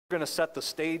going to set the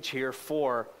stage here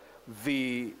for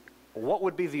what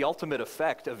would be the ultimate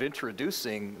effect of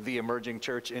introducing the emerging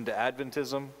church into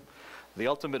Adventism. The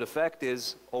ultimate effect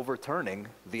is overturning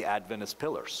the Adventist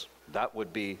pillars. That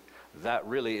really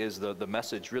is the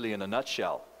message really in a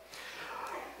nutshell.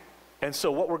 And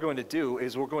so what we're going to do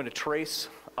is we're going to trace,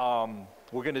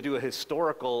 we're going to do a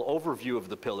historical overview of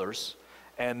the pillars,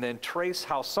 and then trace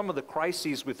how some of the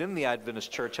crises within the Adventist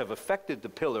church have affected the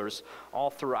pillars all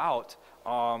throughout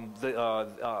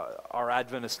our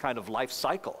Adventist kind of life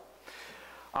cycle.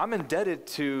 I'm indebted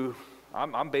to,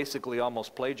 I'm basically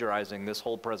almost plagiarizing this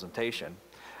whole presentation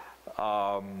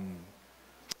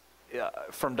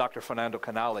from Dr. Fernando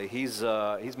Canale. He's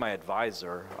my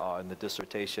advisor in the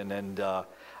dissertation, and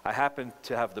I happen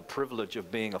to have the privilege of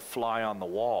being a fly on the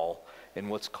wall in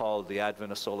what's called the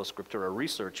Adventist Sola Scriptura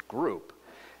Research Group,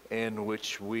 in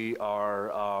which we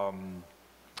are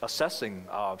assessing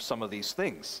some of these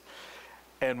things.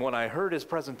 And when I heard his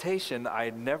presentation, I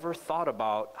had never thought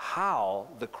about how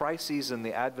the crises in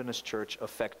the Adventist church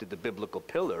affected the biblical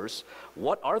pillars.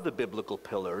 What are the biblical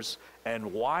pillars,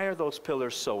 and why are those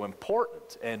pillars so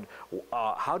important? And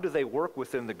how do they work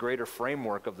within the greater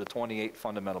framework of the 28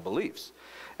 fundamental beliefs?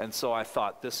 And so I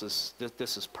thought, this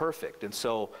is perfect. And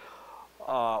so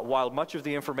while much of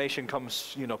the information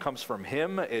comes from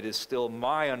him, it is still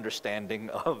my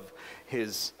understanding of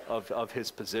his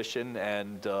position,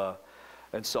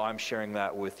 and so I'm sharing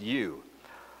that with you.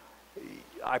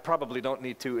 I probably don't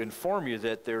need to inform you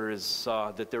that there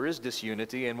is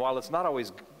disunity, and while it's not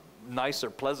always nice or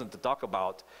pleasant to talk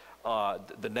about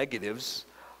the negatives,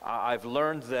 I've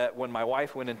learned that when my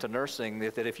wife went into nursing,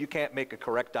 that if you can't make a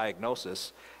correct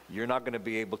diagnosis, you're not going to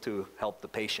be able to help the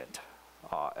patient.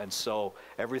 And so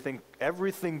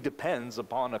everything depends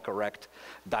upon a correct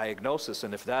diagnosis,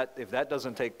 and if that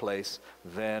doesn't take place,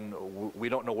 then we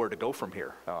don't know where to go from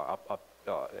here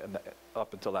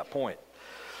up until that point.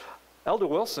 Elder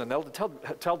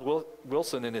Ted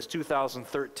Wilson, in his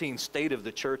 2013 State of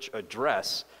the Church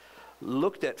address,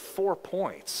 looked at 4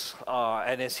 points,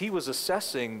 and as he was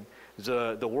assessing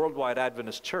the worldwide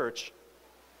Adventist church,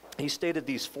 he stated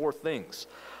these 4 things: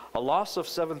 a loss of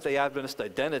Seventh-day Adventist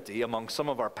identity among some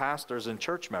of our pastors and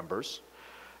church members.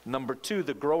 Number 2,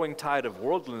 the growing tide of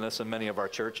worldliness in many of our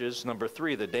churches. Number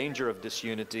 3, the danger of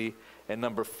disunity. And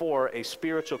number 4, a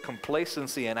spiritual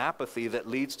complacency and apathy that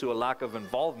leads to a lack of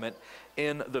involvement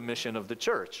in the mission of the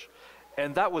church.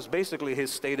 And that was basically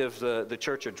his State of the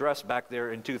Church address back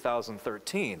there in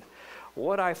 2013.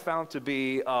 What I found to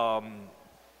be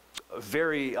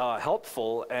very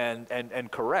helpful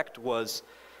and correct was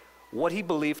what he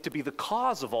believed to be the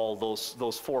cause of all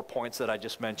those 4 points that I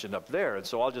just mentioned up there. And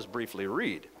so I'll just briefly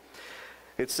read.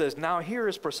 It says, "Now here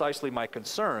is precisely my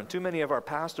concern. Too many of our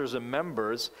pastors and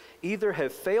members either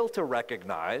have failed to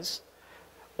recognize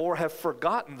or have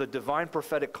forgotten the divine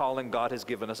prophetic calling God has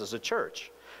given us as a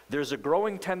church. There's a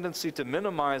growing tendency to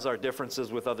minimize our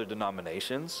differences with other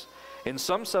denominations. In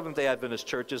some Seventh-day Adventist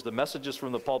churches, the messages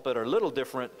from the pulpit are little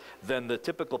different than the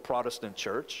typical Protestant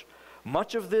church.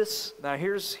 Much of this," now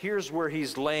here's where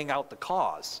he's laying out the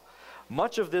cause.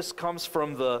 "Much of this comes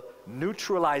from the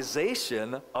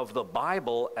neutralization of the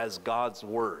Bible as God's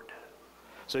Word."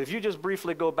 So if you just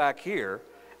briefly go back here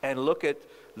and look at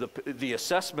the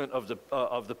assessment of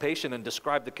the patient and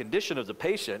describe the condition of the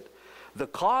patient, the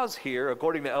cause here,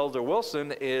 according to Elder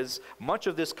Wilson, is much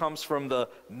of this comes from the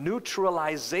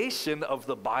neutralization of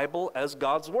the Bible as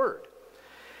God's Word.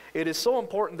 It is so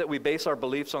important that we base our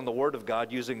beliefs on the Word of God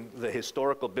using the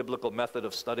historical biblical method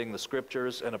of studying the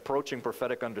Scriptures and approaching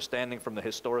prophetic understanding from the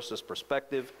historicist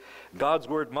perspective. God's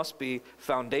Word must be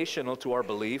foundational to our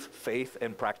belief, faith,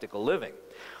 and practical living.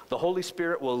 The Holy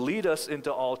Spirit will lead us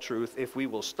into all truth if we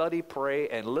will study, pray,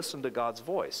 and listen to God's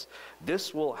voice.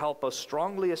 This will help us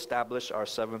strongly establish our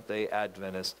Seventh-day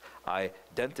Adventist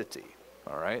identity.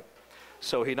 All right?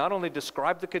 So he not only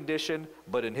described the condition,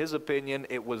 but in his opinion,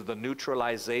 it was the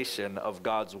neutralization of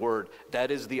God's Word. That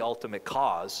is the ultimate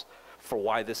cause for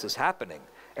why this is happening.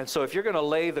 And so if you're going to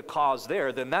lay the cause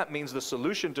there, then that means the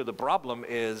solution to the problem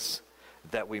is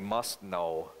that we must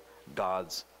know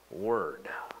God's Word.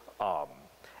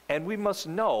 And we must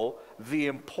know the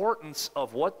importance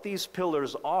of what these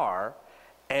pillars are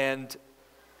and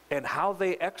how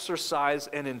they exercise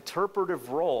an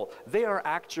interpretive role. They are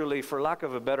actually, for lack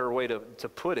of a better way to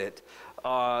put it,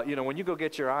 when you go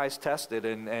get your eyes tested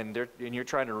and you're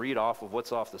trying to read off of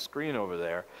what's off the screen over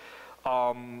there,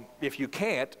 if you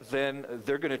can't, then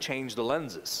they're going to change the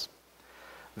lenses.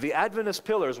 The Adventist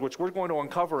pillars, which we're going to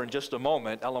uncover in just a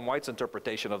moment, Ellen White's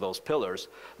interpretation of those pillars,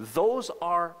 those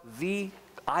are the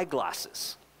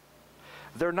eyeglasses.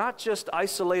 They're not just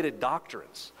isolated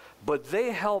doctrines. but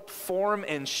they help form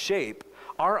and shape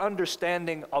our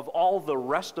understanding of all the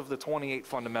rest of the 28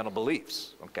 fundamental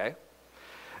beliefs, okay?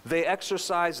 They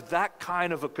exercise that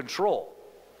kind of a control.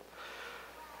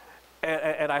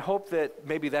 And I hope that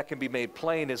maybe that can be made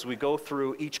plain as we go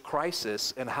through each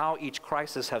crisis and how each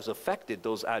crisis has affected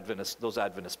those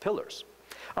Adventist pillars.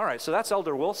 All right, so that's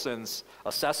Elder Wilson's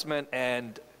assessment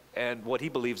and what he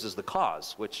believes is the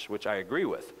cause, which I agree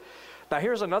with. Now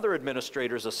here's another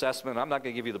administrator's assessment. I'm not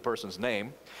going to give you the person's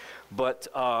name, but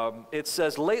it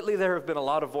says, lately there have been a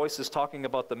lot of voices talking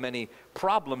about the many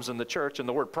problems in the church, and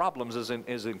the word problems is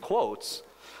in quotes,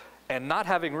 and not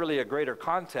having really a greater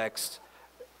context.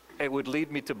 It would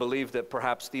lead me to believe that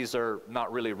perhaps these are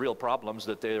not really real problems,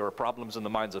 that they are problems in the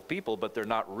minds of people, but they're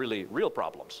not really real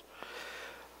problems.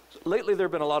 Lately, there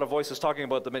have been a lot of voices talking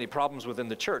about the many problems within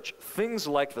the church. Things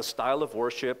like the style of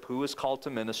worship, who is called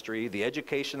to ministry, the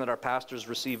education that our pastors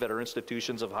receive at our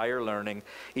institutions of higher learning,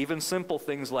 even simple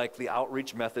things like the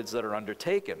outreach methods that are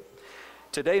undertaken.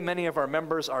 Today, many of our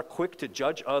members are quick to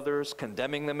judge others,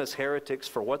 condemning them as heretics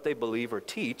for what they believe or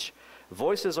teach.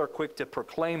 Voices are quick to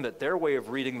proclaim that their way of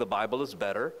reading the Bible is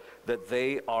better, that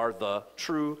they are the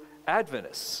true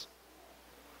Adventists.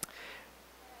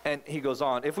 And he goes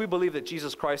on, if we believe that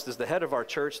Jesus Christ is the head of our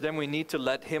church, then we need to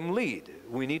let him lead.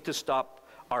 We need to stop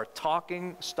our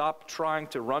talking, stop trying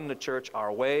to run the church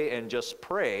our way, and just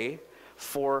pray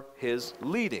for his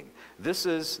leading. This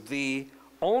is the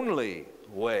only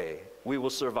way we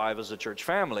will survive as a church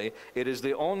family. It is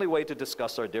the only way to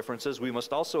discuss our differences. We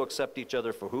must also accept each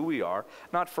other for who we are,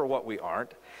 not for what we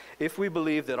aren't. If we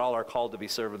believe that all are called to be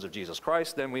servants of Jesus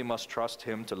Christ, then we must trust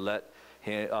him to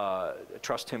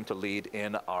lead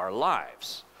in our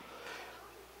lives.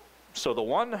 So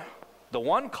the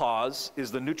one cause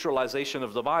is the neutralization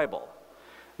of the Bible.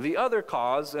 The other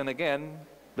cause, and again,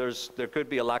 there could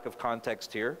be a lack of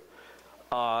context here.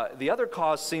 The other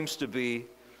cause seems to be,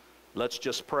 let's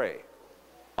just pray,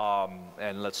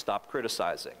 and let's stop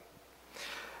criticizing.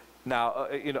 Now,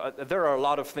 there are a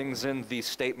lot of things in these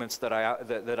statements that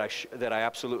I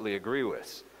absolutely agree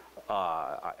with.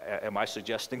 Am I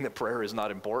suggesting that prayer is not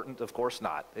important? Of course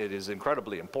not. It is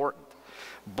incredibly important.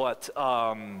 But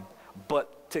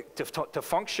to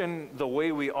function the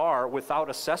way we are without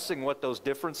assessing what those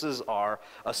differences are,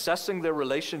 assessing the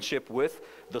relationship with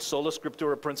the sola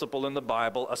scriptura principle in the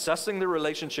Bible, assessing the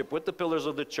relationship with the pillars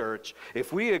of the church,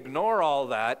 if we ignore all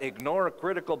that, ignore a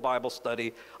critical Bible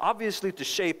study, obviously to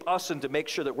shape us and to make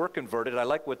sure that we're converted, I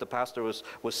like what the pastor was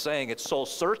saying, it's soul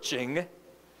searching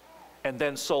and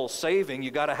then soul saving. You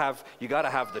gotta have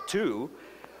the two.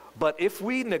 But if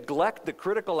we neglect the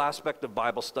critical aspect of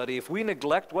Bible study, if we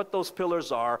neglect what those pillars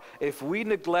are, if we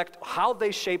neglect how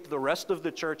they shape the rest of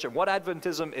the church and what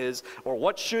Adventism is or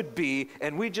what should be,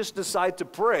 and we just decide to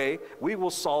pray, we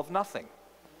will solve nothing.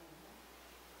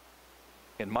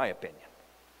 In my opinion,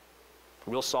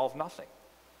 we'll solve nothing.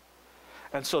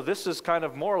 And so this is kind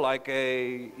of more like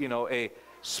a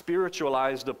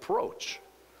spiritualized approach.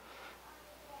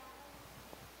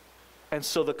 And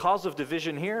so the cause of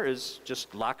division here is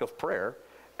just lack of prayer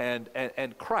and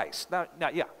Christ. Now,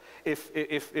 yeah,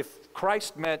 if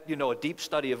Christ meant, a deep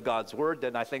study of God's Word,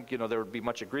 then I think, there would be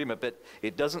much agreement. But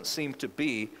it doesn't seem to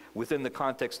be within the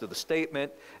context of the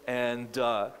statement. And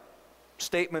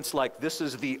statements like, this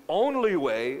is the only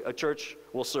way a church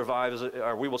will survive,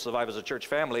 or we will survive as a church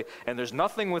family. And there's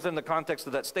nothing within the context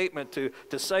of that statement to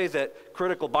say that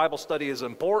critical Bible study is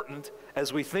important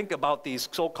as we think about these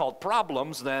so-called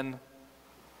problems, then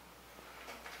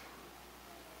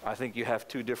I think you have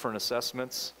two different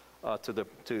assessments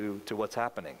to what's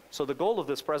happening. So the goal of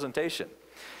this presentation,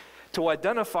 to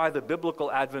identify the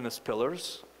biblical Adventist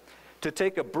pillars, to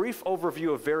take a brief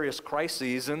overview of various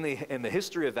crises in the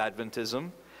history of Adventism,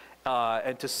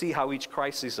 and to see how each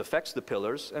crisis affects the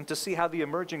pillars, and to see how the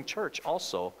emerging church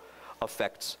also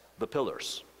affects the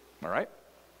pillars. All right?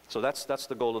 So that's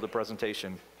the goal of the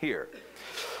presentation here.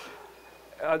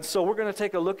 And so we're going to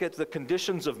take a look at the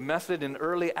conditions of method in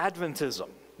early Adventism,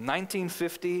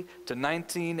 1950 to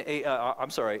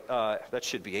that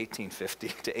should be 1850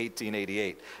 to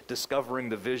 1888, discovering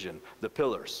the vision, the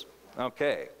pillars.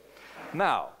 Okay.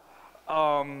 Now,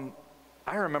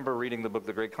 I remember reading the book,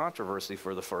 The Great Controversy,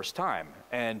 for the first time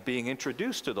and being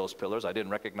introduced to those pillars. I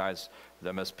didn't recognize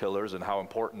them as pillars and how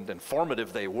important and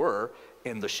formative they were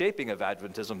in the shaping of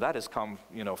Adventism. That has come,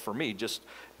 for me just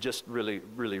really,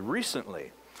 really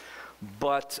recently.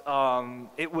 But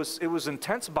it was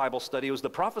intense Bible study. It was the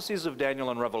prophecies of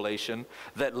Daniel and Revelation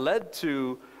that led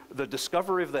to the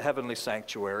discovery of the heavenly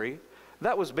sanctuary.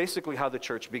 That was basically how the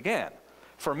church began.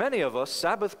 For many of us,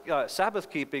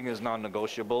 Sabbath keeping is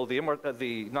non-negotiable.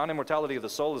 The non-immortality of the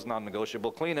soul is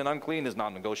non-negotiable. Clean and unclean is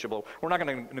non-negotiable. We're not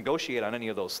going to negotiate on any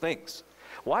of those things.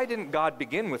 Why didn't God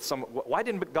begin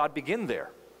there?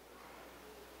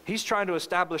 He's trying to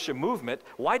establish a movement.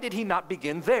 Why did he not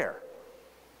begin there?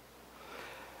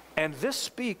 And this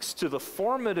speaks to the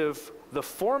formative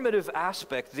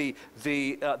aspect, the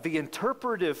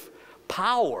interpretive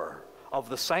power of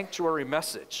the sanctuary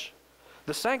message.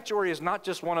 The sanctuary is not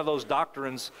just one of those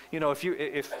doctrines, you know,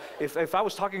 if I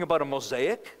was talking about a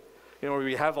mosaic, you know, where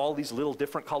you have all these little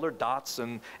different colored dots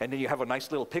and then you have a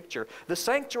nice little picture. The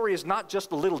sanctuary is not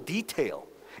just a little detail.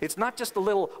 It's not just a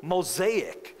little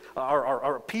mosaic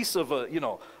or a piece of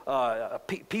a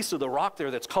piece of the rock there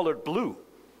that's colored blue.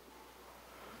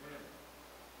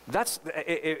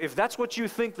 If that's what you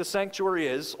think the sanctuary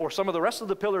is, or some of the rest of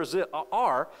the pillars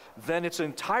are, then it's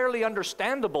entirely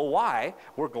understandable why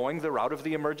we're going the route of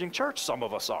the emerging church. Some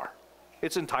of us are.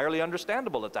 It's entirely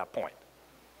understandable at that point.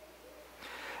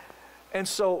 And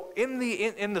so in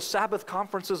the Sabbath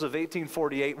conferences of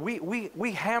 1848,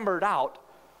 we hammered out,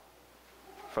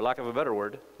 for lack of a better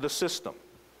word, the system.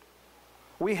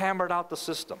 We hammered out the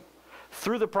system.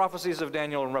 Through the prophecies of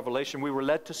Daniel and Revelation, we were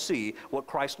led to see what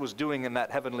Christ was doing in that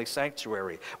heavenly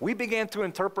sanctuary. We began to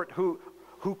interpret who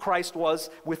Christ was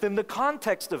within the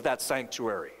context of that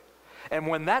sanctuary. And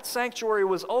when that sanctuary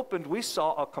was opened, we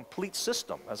saw a complete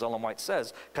system, as Ellen White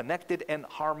says, connected and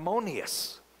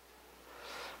harmonious.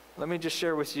 Let me just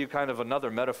share with you kind of another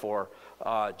metaphor,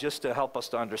 just to help us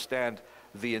to understand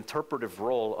the interpretive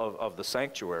role of the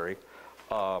sanctuary.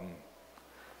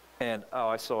 And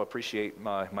I so appreciate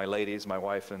my ladies, my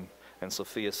wife and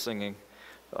Sophia singing.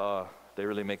 They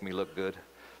really make me look good.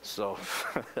 So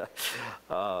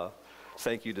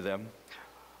thank you to them.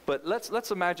 But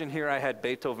let's imagine here I had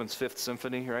Beethoven's Fifth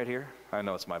Symphony right here. I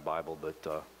know it's my Bible,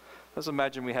 but let's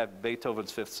imagine we had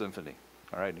Beethoven's Fifth Symphony.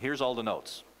 All right, here's all the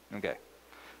notes. Okay.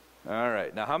 All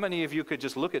right, now how many of you could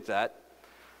just look at that?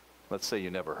 Let's say you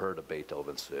never heard of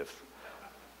Beethoven's Fifth.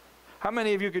 How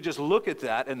many of you could just look at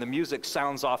that and the music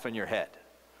sounds off in your head?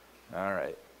 All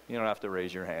right. You don't have to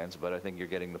raise your hands, but I think you're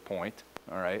getting the point.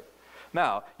 All right.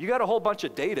 Now, you got a whole bunch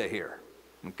of data here,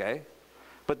 okay?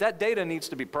 But that data needs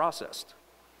to be processed.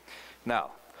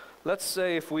 Now, let's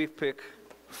say if we pick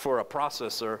for a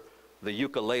processor the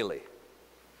ukulele.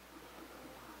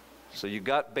 So you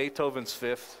got Beethoven's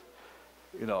Fifth,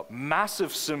 you know,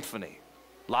 massive symphony,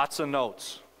 lots of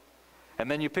notes. And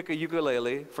then you pick a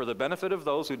ukulele. For the benefit of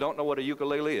those who don't know what a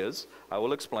ukulele is, I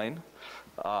will explain.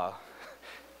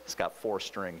 It's got 4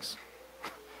 strings.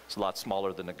 It's a lot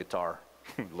smaller than a guitar.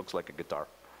 It looks like a guitar.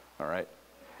 All right.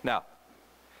 Now,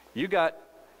 you got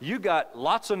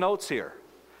lots of notes here.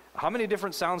 How many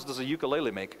different sounds does a ukulele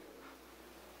make?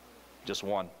 Just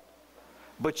one.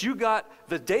 But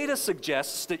the data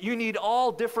suggests that you need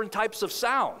all different types of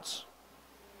sounds.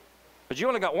 But you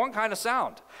only got one kind of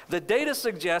sound. The data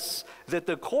suggests that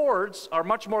the chords are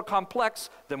much more complex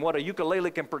than what a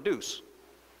ukulele can produce.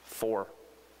 4.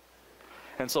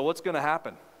 And so what's going to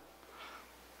happen?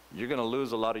 You're going to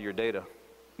lose a lot of your data.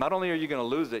 Not only are you going to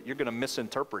lose it, you're going to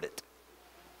misinterpret it.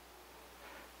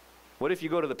 What if you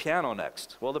go to the piano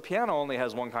next? Well, the piano only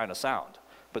has one kind of sound,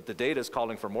 but the data is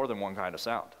calling for more than one kind of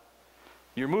sound.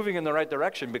 You're moving in the right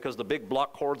direction because the big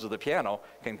block chords of the piano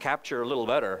can capture a little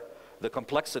better the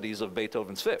complexities of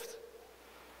Beethoven's Fifth.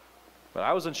 But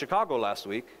I was in Chicago last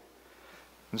week,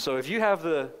 and so if you have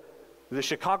the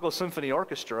Chicago Symphony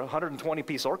Orchestra,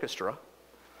 120-piece orchestra,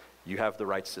 you have the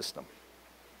right system.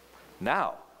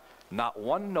 Now, not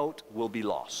one note will be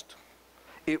lost.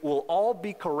 It will all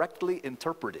be correctly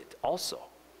interpreted also.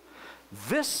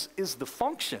 This is the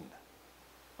function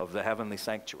of the heavenly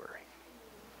sanctuary.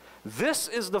 This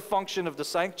is the function of the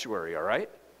sanctuary, all right?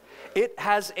 It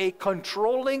has a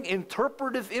controlling,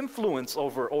 interpretive influence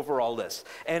over all this.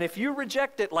 And if you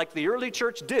reject it like the early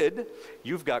church did,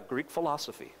 you've got Greek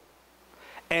philosophy.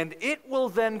 And it will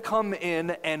then come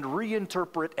in and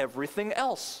reinterpret everything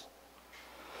else.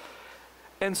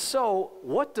 And so,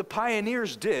 what the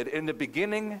pioneers did in the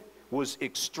beginning was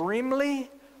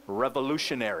extremely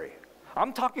revolutionary.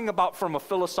 I'm talking about from a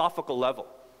philosophical level.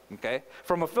 Okay?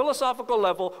 From a philosophical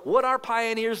level, what our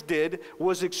pioneers did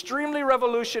was extremely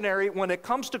revolutionary when it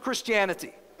comes to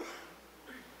Christianity.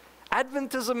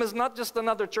 Adventism is not just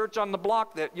another church on the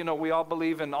block that, you know, we all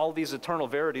believe in all these eternal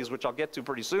verities, which I'll get to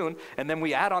pretty soon, and then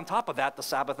we add on top of that the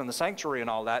Sabbath and the sanctuary and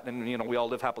all that, and, you know, we all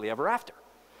live happily ever after.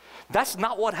 That's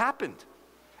not what happened.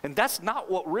 And that's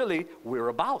not what really we're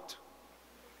about.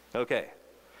 Okay.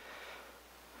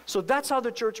 So that's how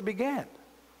the church began.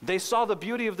 They saw the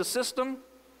beauty of the system,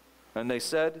 and they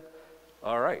said,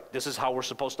 all right, this is how we're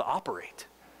supposed to operate.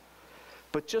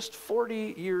 But just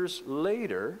 40 years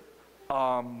later,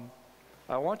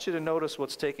 I want you to notice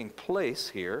what's taking place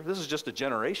here. This is just a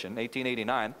generation,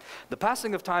 1889. The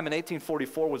passing of time in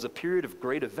 1844 was a period of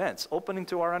great events, opening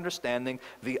to our understanding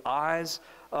the eyes,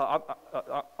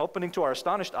 opening to our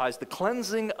astonished eyes, the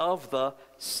cleansing of the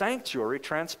sanctuary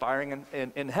transpiring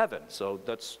in heaven. So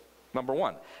that's number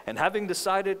one. And having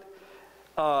decided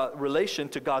relation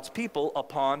to God's people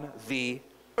upon the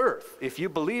earth. If you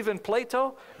believe in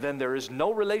Plato, then there is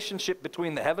no relationship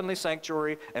between the heavenly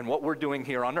sanctuary and what we're doing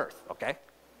here on earth, okay?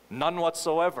 None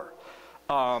whatsoever.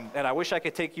 And I wish I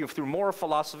could take you through more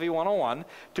Philosophy 101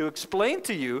 to explain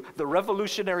to you the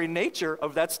revolutionary nature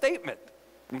of that statement,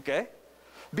 okay?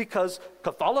 Because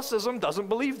Catholicism doesn't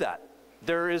believe that.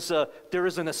 There is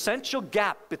an essential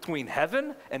gap between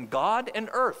heaven and God and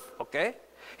earth, okay?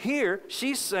 Here,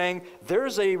 she's saying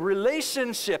there's a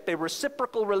relationship, a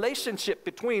reciprocal relationship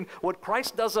between what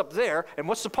Christ does up there and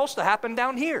what's supposed to happen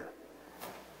down here.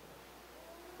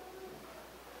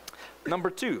 Number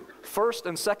two, first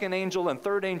and second angel and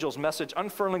third angel's message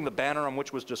unfurling the banner on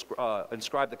which was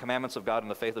inscribed the commandments of God and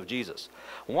the faith of Jesus.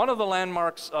 One of the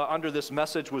landmarks under this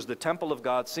message was the temple of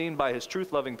God seen by his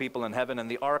truth-loving people in heaven and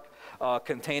the ark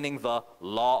containing the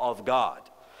law of God.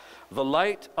 The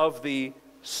light of the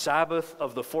Sabbath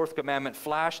of the fourth commandment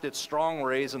flashed its strong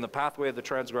rays in the pathway of the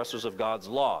transgressors of God's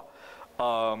law.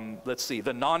 Let's see,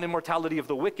 the non-immortality of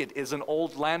the wicked is an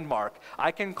old landmark.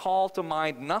 I can call to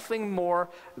mind nothing more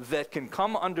that can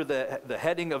come under the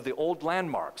heading of the old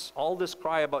landmarks. All this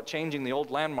cry about changing the old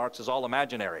landmarks is all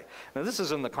imaginary. Now this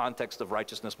is in the context of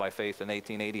righteousness by faith in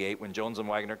 1888 when Jones and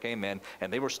Wagner came in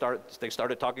and they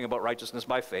started talking about righteousness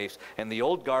by faith, and the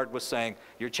old guard was saying,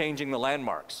 you're changing the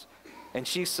landmarks. And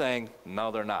she's saying,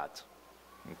 no, they're not,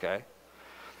 okay?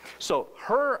 So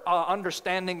her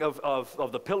understanding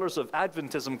of the pillars of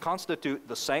Adventism constitute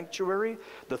the sanctuary,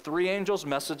 the three angels'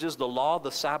 messages, the law,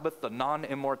 the Sabbath, the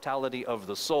non-immortality of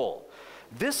the soul.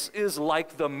 This is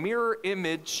like the mirror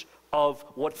image of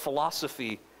what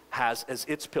philosophy has as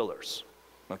its pillars,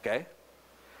 okay?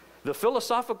 The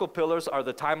philosophical pillars are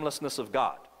the timelessness of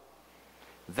God.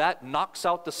 That knocks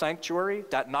out the sanctuary,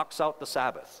 that knocks out the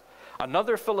Sabbath.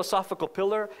 Another philosophical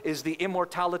pillar is the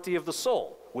immortality of the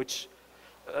soul, which,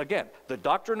 again, the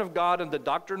doctrine of God and the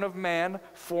doctrine of man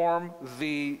form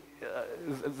the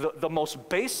most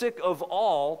basic of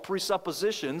all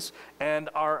presuppositions and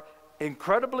are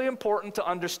incredibly important to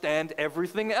understand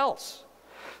everything else.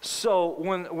 So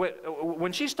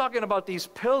when she's talking about these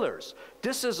pillars,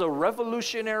 this is a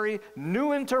revolutionary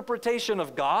new interpretation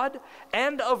of God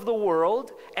and of the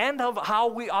world and of how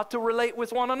we ought to relate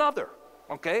with one another.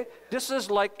 Okay? This is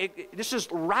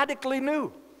radically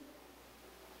new.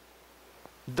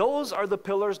 Those are the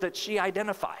pillars that she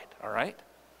identified, all right?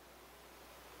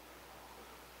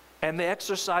 And they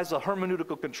exercise a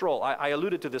hermeneutical control. I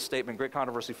alluded to this statement, Great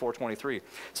Controversy 423. It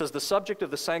says, the subject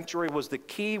of the sanctuary was the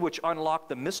key which unlocked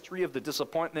the mystery of the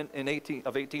disappointment of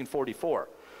 1844.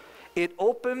 It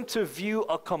opened to view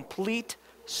a complete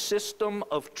system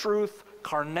of truth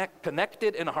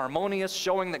connected and harmonious,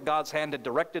 showing that God's hand had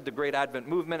directed the great Advent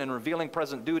movement and revealing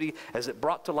present duty as it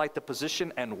brought to light the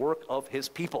position and work of his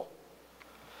people.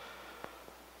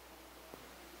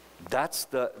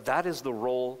 That is the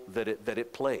role that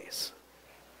it plays.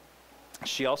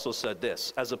 She also said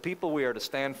this, as a people we are to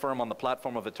stand firm on the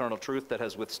platform of eternal truth that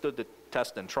has withstood the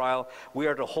test and trial. We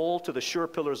are to hold to the sure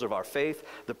pillars of our faith.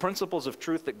 The principles of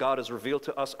truth that God has revealed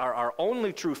to us are our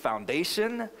only true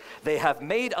foundation. They have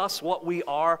made us what we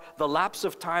are. The lapse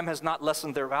of time has not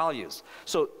lessened their values.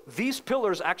 So these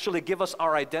pillars actually give us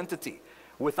our identity.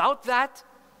 Without that,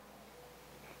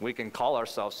 we can call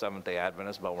ourselves Seventh-day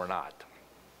Adventists, but we're not.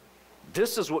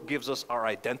 This is what gives us our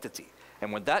identity.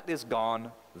 And when that is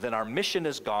gone, then our mission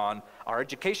is gone, our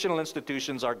educational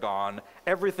institutions are gone,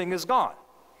 everything is gone.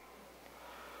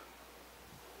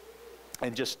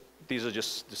 And these are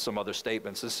just some other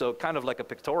statements. And so kind of like a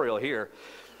pictorial here,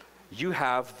 you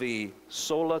have the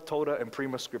sola, tota, and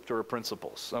prima scriptura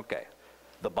principles. Okay,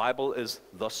 the Bible is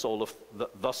the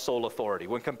sole authority.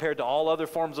 When compared to all other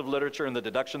forms of literature and the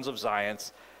deductions of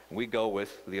science, we go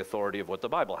with the authority of what the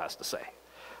Bible has to say.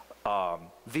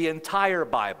 The entire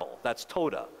Bible, that's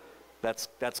tota.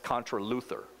 That's contra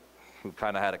Luther, who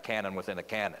kind of had a canon within a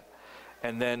canon.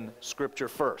 And then Scripture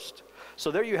first.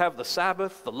 So there you have the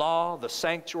Sabbath, the law, the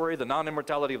sanctuary, the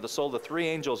non-immortality of the soul, the three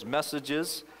angels'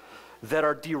 messages that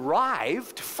are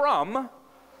derived from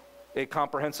a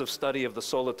comprehensive study of the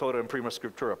sola, tota, and prima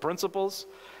scriptura principles.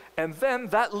 And then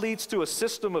that leads to a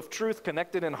system of truth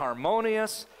connected and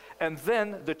harmonious, and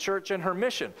then the church and her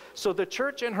mission. So the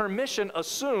church and her mission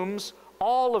assumes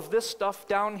all of this stuff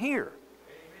down here.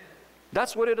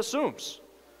 That's what it assumes.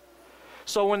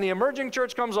 So when the emerging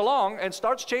church comes along and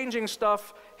starts changing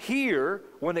stuff here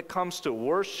when it comes to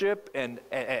worship and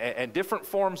different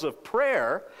forms of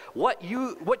prayer, what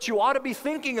you ought to be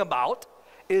thinking about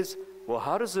is, well,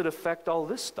 how does it affect all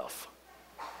this stuff?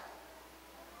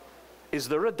 Is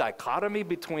there a dichotomy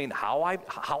between how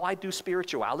I do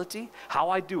spirituality, how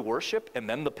I do worship, and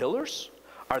then the pillars?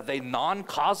 Are they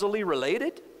non-causally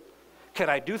related? Can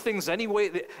I do things any way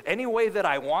that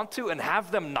I want to and have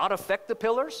them not affect the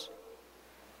pillars?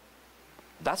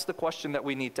 That's the question that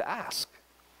we need to ask.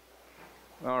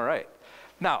 All right.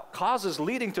 Now, causes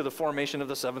leading to the formation of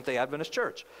the Seventh-day Adventist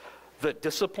Church. The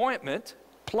disappointment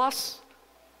plus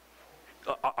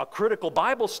a critical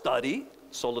Bible study,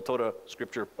 sola tota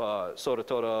scripture, sola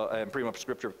tota and prima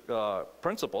scripture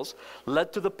principles,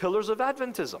 led to the pillars of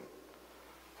Adventism.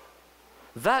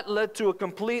 That led to a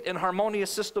complete and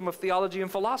harmonious system of theology and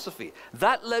philosophy.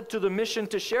 That led to the mission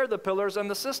to share the pillars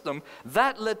and the system.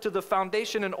 That led to the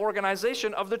foundation and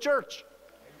organization of the church.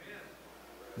 Amen.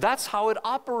 That's how it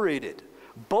operated,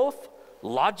 both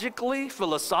logically,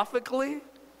 philosophically,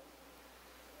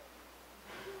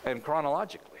 and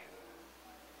chronologically.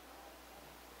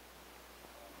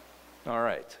 All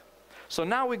right. So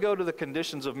now we go to the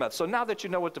conditions of method. So now that you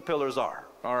know what the pillars are,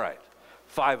 all right,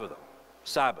 5 of them: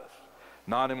 Sabbath,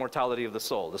 non-immortality of the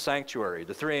soul, the sanctuary,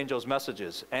 the 3 angels'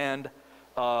 messages, and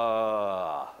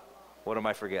what am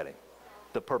I forgetting?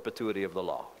 The perpetuity of the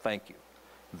law. Thank you.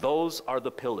 Those are the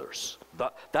pillars.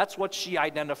 That's what she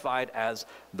identified as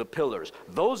the pillars.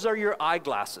 Those are your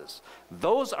eyeglasses.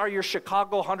 Those are your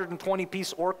Chicago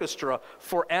 120-piece orchestra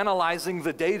for analyzing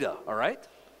the data, all right?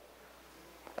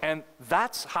 And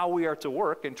that's how we are to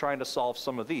work in trying to solve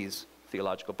some of these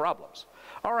theological problems.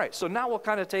 All right, so now we'll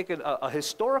kind of take a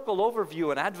historical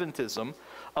overview in Adventism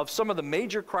of some of the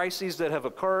major crises that have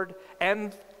occurred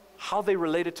and how they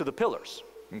related to the pillars,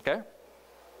 okay?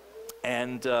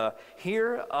 And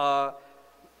here,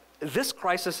 this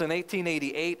crisis in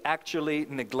 1888 actually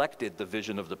neglected the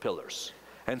vision of the pillars.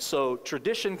 And so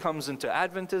tradition comes into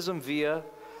Adventism via,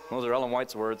 those are Ellen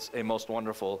White's words, a most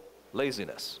wonderful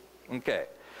laziness. Okay.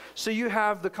 So you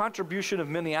have the contribution of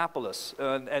Minneapolis,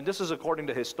 and this is according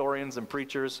to historians and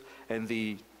preachers and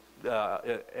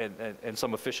and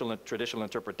some official and traditional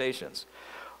interpretations.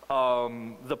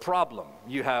 The problem,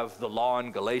 you have the law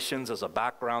in Galatians as a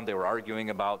background. They were arguing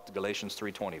about Galatians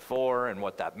 3:24 and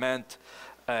what that meant.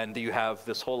 And you have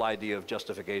this whole idea of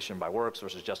justification by works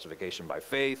versus justification by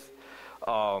faith.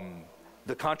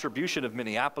 The contribution of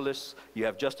Minneapolis, you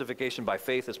have justification by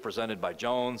faith as presented by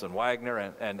Jones and Wagner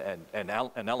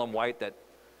and Ellen White that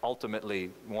ultimately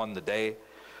won the day.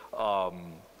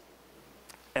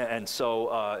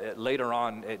 Later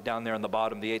on, down there on the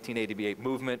bottom, the 1888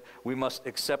 movement, we must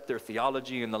accept their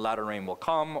theology and the latter rain will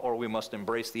come, or we must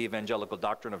embrace the evangelical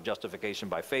doctrine of justification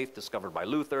by faith discovered by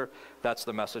Luther. That's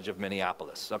the message of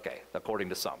Minneapolis, okay, according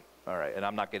to some. All right, and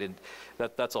I'm not getting,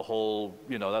 that's a whole,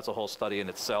 that's a whole study in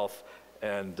itself.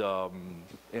 And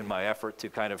in my effort to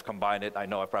kind of combine it, I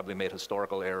know I probably made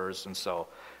historical errors, and so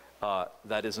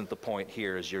that isn't the point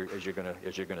here, as you're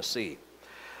gonna see.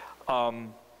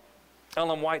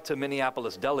 Ellen White to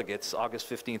Minneapolis delegates, August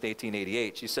 15th,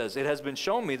 1888. She says, "It has been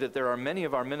shown me that there are many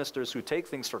of our ministers who take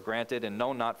things for granted and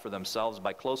know not for themselves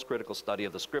by close critical study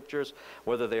of the scriptures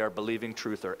whether they are believing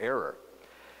truth or error.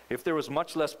 If there was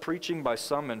much less preaching by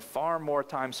some and far more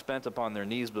time spent upon their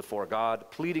knees before God,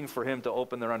 pleading for him to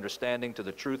open their understanding to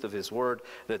the truth of his word,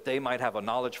 that they might have a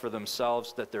knowledge for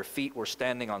themselves, that their feet were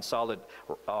standing on solid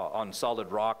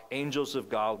rock, angels of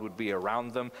God would be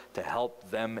around them to help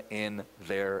them in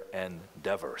their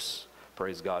endeavors."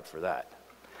 Praise God for that.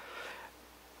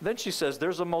 Then she says,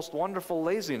 "There's a most wonderful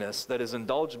laziness that is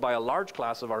indulged by a large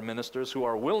class of our ministers who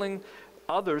are willing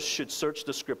others should search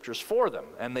the scriptures for them,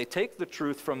 and they take the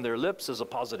truth from their lips as a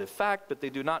positive fact, but they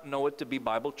do not know it to be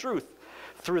Bible truth.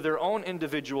 Through their own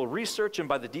individual research and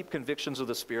by the deep convictions of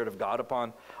the Spirit of God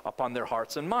upon their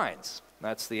hearts and minds."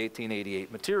 That's the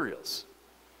 1888 materials.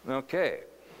 Okay.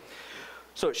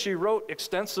 So she wrote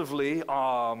extensively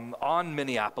on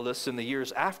Minneapolis in the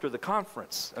years after the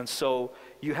conference. And so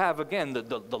you have, again,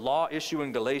 the law issue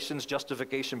in Galatians,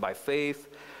 justification by faith.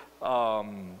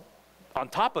 On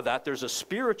top of that, there's a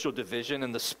spiritual division,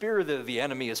 and the spirit of the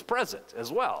enemy is present as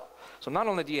well. So not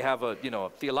only do you have a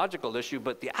theological issue,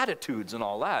 but the attitudes and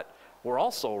all that were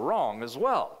also wrong as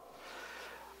well.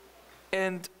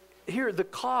 And here, the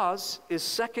cause is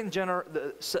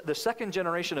the second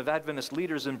generation of Adventist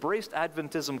leaders embraced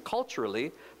Adventism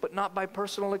culturally, but not by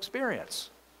personal experience.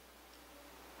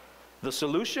 The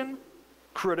solution?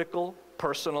 Critical,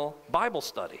 personal Bible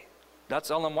study.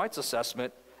 That's Ellen White's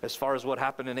assessment as far as what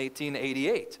happened in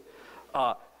 1888.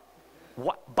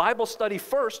 Bible study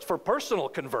first for personal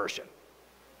conversion,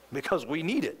 because we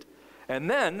need it, and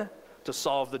then to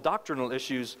solve the doctrinal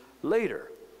issues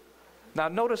later. Now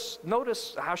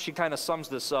notice how she kind of sums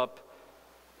this up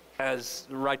as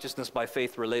righteousness by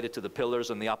faith related to the pillars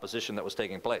and the opposition that was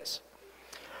taking place.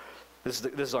 This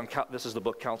is the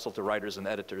book Counsel to Writers and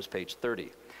Editors, page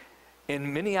 30.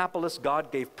 In Minneapolis,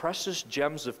 God gave precious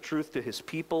gems of truth to his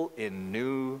people in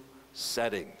new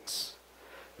settings.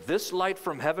 This light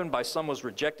from heaven by some was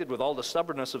rejected with all the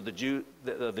stubbornness of the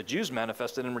Jews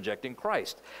manifested in rejecting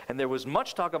Christ. And there was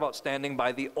much talk about standing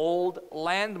by the old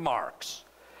landmarks.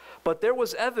 But there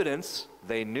was evidence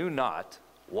they knew not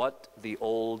what the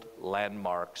old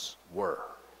landmarks were.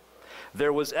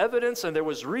 There was evidence and there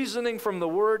was reasoning from the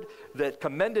word that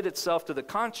commended itself to the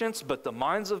conscience, but the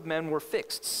minds of men were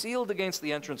fixed, sealed against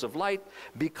the entrance of light,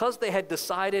 because they had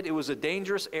decided it was a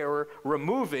dangerous error,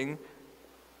 removing,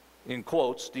 in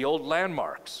quotes, the old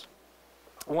landmarks,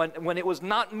 when it was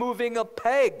not moving a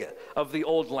peg of the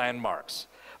old landmarks.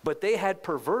 But they had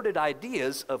perverted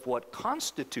ideas of what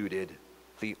constituted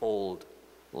the old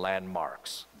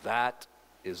landmarks. That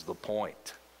is the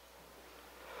point.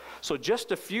 So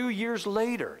just a few years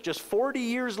later, just 40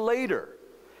 years later,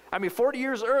 40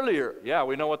 years earlier, yeah,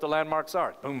 we know what the landmarks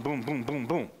are. Boom, boom, boom, boom,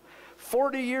 boom.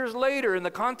 40 years later, in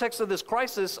the context of this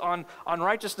crisis on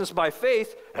righteousness by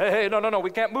faith, hey, no,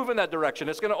 we can't move in that direction.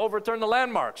 It's going to overturn the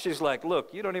landmarks. She's like,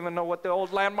 look, you don't even know what the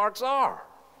old landmarks are.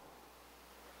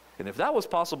 And if that was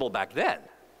possible back then,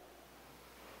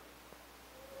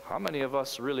 how many of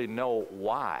us really know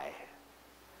why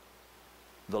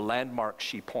the landmarks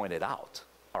she pointed out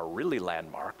are really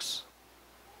landmarks,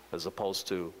 as opposed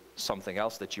to something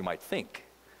else that you might think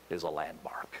is a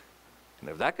landmark? And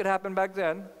if that could happen back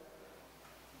then,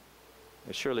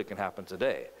 it surely can happen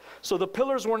today. So the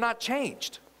pillars were not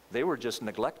changed. They were just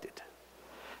neglected.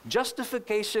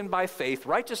 Justification by faith,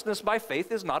 righteousness by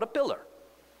faith, is not a pillar,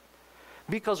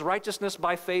 because righteousness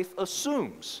by faith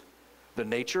assumes the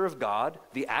nature of God,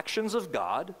 the actions of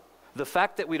God, the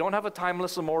fact that we don't have a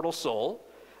timeless immortal soul.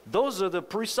 Those are the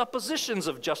presuppositions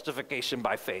of justification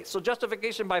by faith. So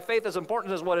justification by faith, as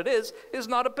important as what it is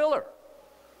not a pillar.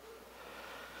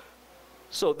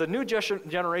 So the new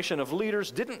generation of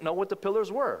leaders didn't know what the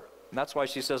pillars were. And that's why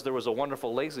she says there was a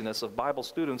wonderful laziness of Bible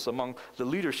students among the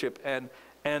leadership and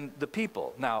the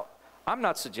people. Now, I'm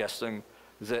not suggesting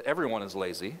that everyone is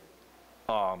lazy.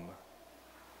 But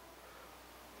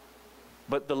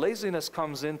the laziness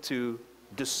comes into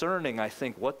discerning, I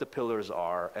think, what the pillars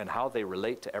are and how they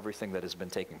relate to everything that has been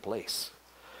taking place.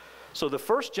 So the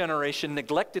first generation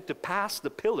neglected to pass the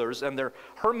pillars and their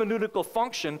hermeneutical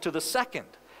function to the second.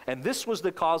 And this was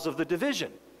the cause of the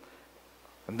division.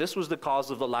 And this was the cause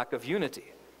of the lack of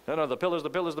unity. No, the pillars. They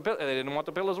didn't know what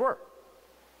the pillars were.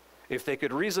 If they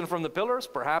could reason from the pillars,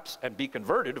 perhaps, and be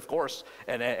converted, of course,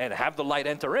 and have the light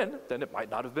enter in, then it might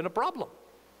not have been a problem.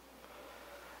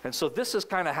 And so this has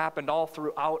kind of happened all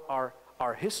throughout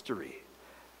our history.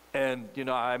 And,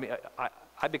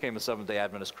 I became a Seventh-day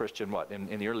Adventist Christian,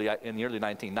 in the early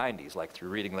 1990s, like through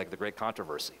reading like the Great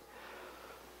Controversy.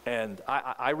 And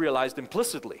I realized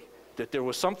implicitly that there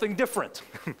was something different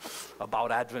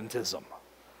about Adventism.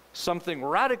 Something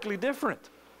radically different.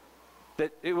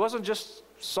 That it wasn't just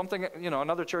something,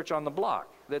 another church on the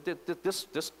block. That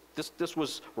this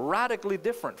was radically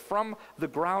different from the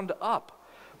ground up.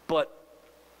 But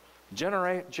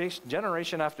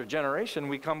generation after generation,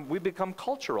 we become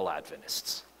cultural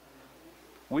Adventists.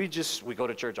 We go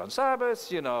to church on Sabbath,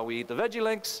 we eat the veggie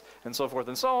links, and so forth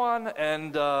and so on,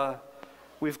 and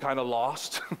we've kind of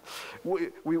lost,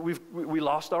 we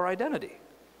lost our identity.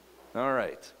 All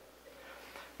right.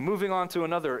 Moving on to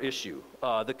another issue,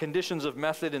 the conditions of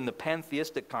method in the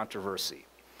pantheistic controversy.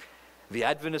 The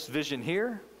Adventist vision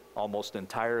here, almost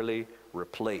entirely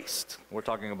replaced. We're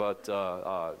talking about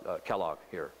Kellogg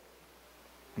here.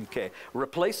 Okay,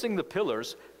 replacing the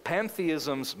pillars,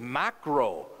 pantheism's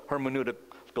macro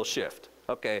hermeneutical shift.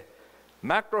 Okay,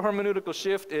 macro hermeneutical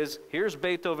shift is, here's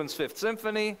Beethoven's Fifth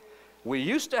Symphony. We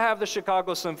used to have the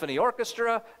Chicago Symphony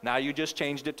Orchestra, now you just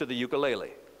changed it to the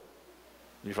ukulele.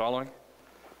 You following?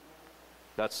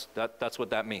 That's what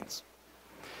that means.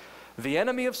 The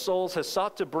enemy of souls has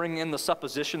sought to bring in the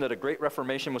supposition that a great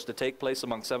reformation was to take place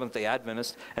among Seventh-day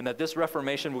Adventists, and that this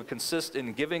reformation would consist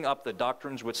in giving up the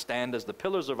doctrines which stand as the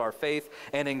pillars of our faith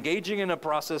and engaging in a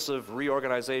process of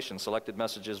reorganization. Selected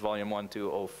Messages, Volume 1,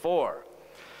 204.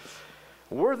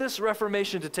 Were this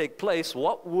reformation to take place,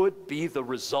 what would be the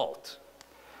result?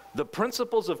 The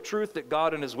principles of truth that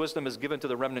God in His wisdom has given to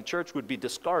the remnant church would be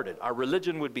discarded. Our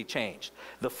religion would be changed.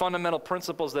 The fundamental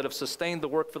principles that have sustained the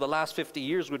work for the last 50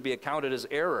 years would be accounted as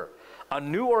error. A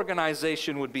new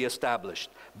organization would be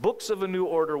established. Books of a new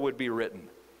order would be written.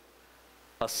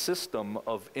 A system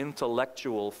of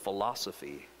intellectual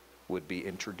philosophy would be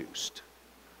introduced.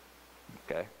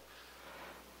 Okay?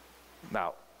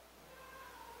 Now,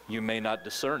 you may not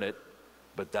discern it,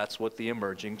 but that's what the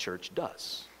emerging church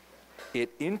does.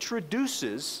 It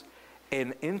introduces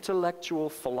an intellectual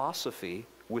philosophy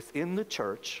within the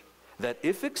church that,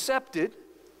 if accepted,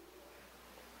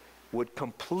 would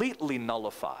completely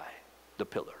nullify the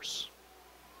pillars.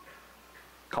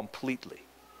 Completely.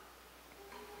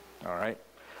 All right?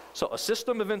 So a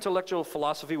system of intellectual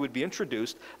philosophy would be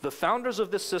introduced. The founders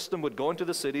of this system would go into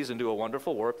the cities and do a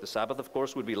wonderful work. The Sabbath, of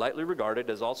course, would be lightly regarded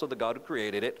as also the God who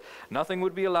created it. Nothing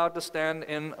would be allowed to stand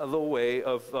in the way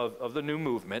of the new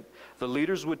movement. The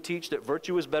leaders would teach that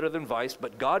virtue is better than vice,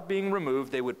 but God being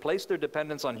removed, they would place their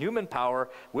dependence on human power,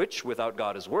 which without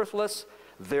God is worthless.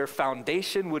 Their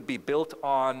foundation would be built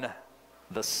on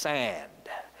the sand.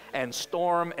 And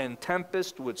storm and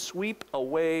tempest would sweep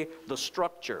away the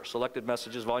structure. Selected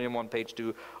Messages, Volume 1, page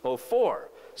 204.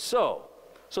 So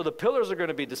the pillars are going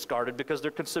to be discarded because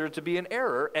they're considered to be an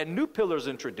error, and new pillars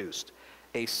introduced.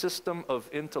 A system of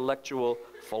intellectual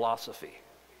philosophy.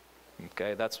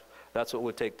 Okay, that's what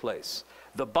would take place.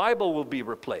 The Bible will be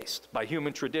replaced by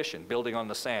human tradition, building on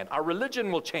the sand. Our religion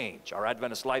will change, our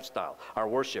Adventist lifestyle, our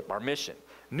worship, our mission.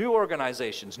 New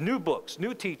organizations, new books,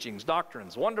 new teachings,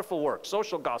 doctrines, wonderful work,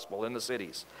 social gospel in the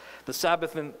cities. The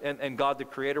Sabbath and God the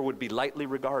Creator would be lightly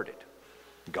regarded.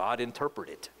 God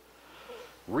interpreted.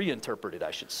 Reinterpreted,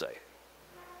 I should say.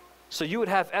 So you would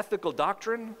have ethical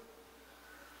doctrine,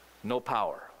 no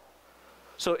power.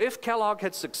 So if Kellogg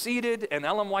had succeeded and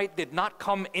Ellen White did not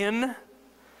come in,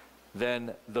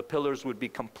 then the pillars would be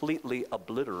completely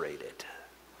obliterated.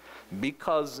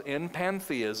 Because in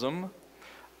pantheism,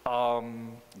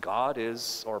 God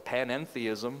is, or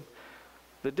panentheism,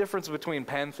 the difference between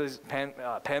pantheism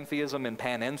and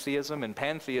panentheism. In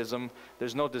pantheism,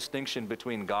 there's no distinction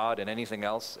between God and anything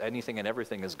else. Anything and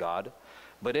everything is God.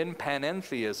 But in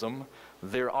panentheism,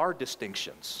 there are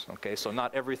distinctions. Okay, so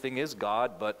not everything is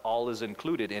God, but all is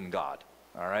included in God.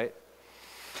 All right?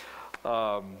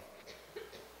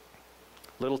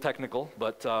 Little technical,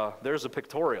 but there's a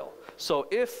pictorial. So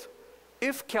if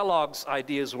Kellogg's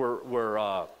ideas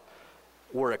were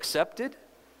accepted,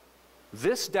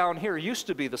 this down here used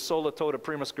to be the sola tota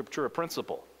prima scriptura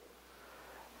principle.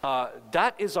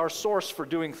 That is our source for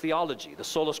doing theology, the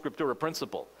sola scriptura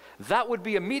principle. That would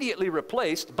be immediately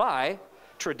replaced by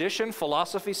tradition,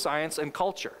 philosophy, science, and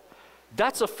culture.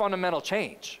 That's a fundamental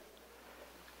change.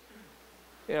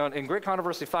 You know, in Great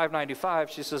Controversy 595,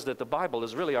 she says that the Bible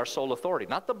is really our sole authority.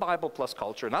 Not the Bible plus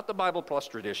culture, not the Bible plus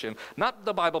tradition, not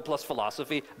the Bible plus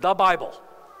philosophy, the Bible.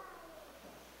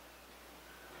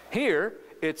 Here,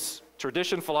 it's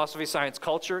tradition, philosophy, science,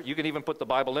 culture. You can even put the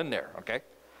Bible in there, okay?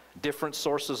 Different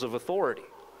sources of authority.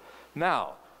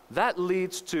 Now, that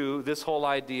leads to this whole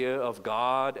idea of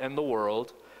God and the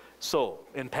world. So,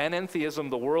 in panentheism,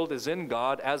 the world is in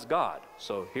God as God.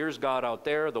 So, here's God out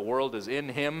there, the world is in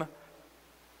Him.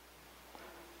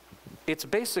 It's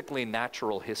basically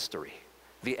natural history,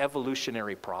 the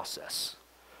evolutionary process.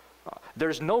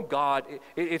 There's no God.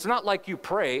 It's not like you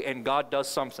pray and God does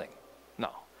something. No.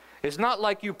 It's not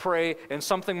like you pray and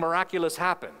something miraculous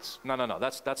happens. No.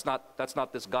 That's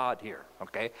not this God here,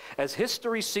 okay? As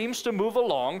history seems to move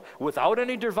along without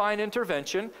any divine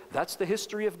intervention, that's the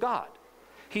history of God.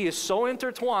 He is so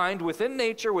intertwined within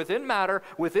nature, within matter,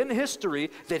 within history,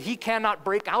 that He cannot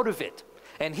break out of it.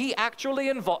 And He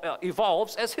actually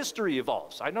evolves as history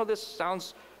evolves. I know this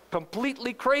sounds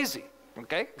completely crazy,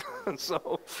 okay?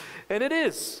 And it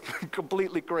is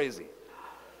completely crazy.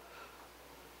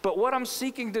 But what I'm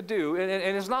seeking to do,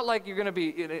 and it's not like you're going to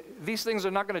be, these things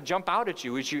are not going to jump out at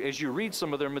you as you read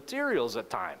some of their materials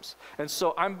at times. And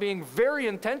so I'm being very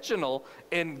intentional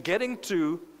in getting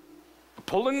to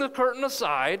pulling the curtain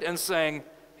aside and saying,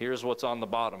 here's what's on the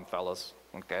bottom, fellas,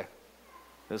 okay?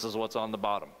 This is what's on the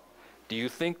bottom. Do you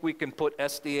think we can put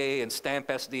SDA and stamp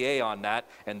SDA on that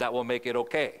and that will make it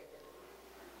okay?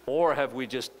 Or have we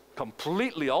just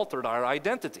completely altered our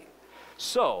identity?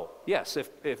 So, yes,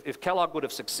 if Kellogg would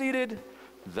have succeeded,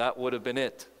 that would have been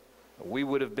it. We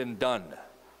would have been done.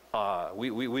 We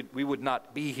would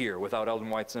not be here without Ellen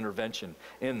White's intervention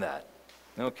in that.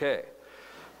 Okay.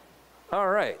 All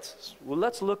right. Well,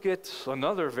 let's look at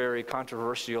another very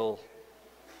controversial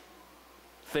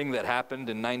thing that happened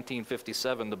in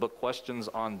 1957, the book Questions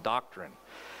on Doctrine.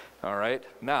 All right.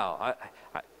 Now,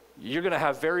 you're going to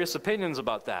have various opinions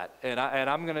about that. And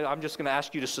I'm just going to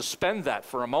ask you to suspend that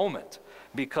for a moment,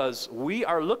 because we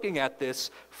are looking at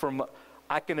this from,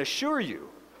 I can assure you,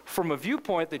 from a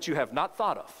viewpoint that you have not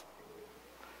thought of.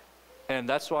 And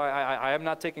that's why I am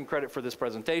not taking credit for this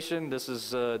presentation. This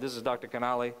is Dr.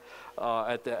 Canali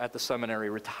at the seminary,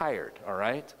 retired, all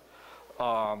right?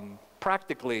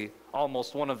 Practically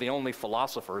almost one of the only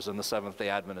philosophers in the Seventh-day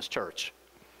Adventist Church.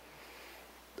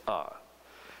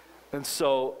 And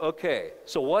so, okay,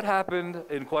 so what happened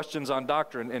in Questions on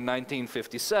Doctrine in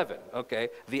 1957? Okay,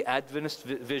 the Adventist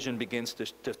vision begins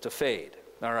to fade.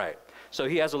 All right, so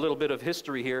he has a little bit of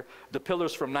history here. The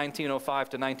pillars from 1905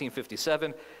 to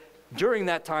 1957. During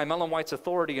that time, Ellen White's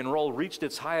authority and role reached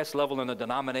its highest level in the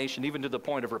denomination, even to the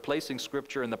point of replacing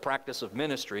Scripture in the practice of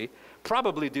ministry,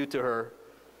 probably due to her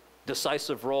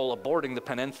decisive role aborting the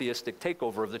panentheistic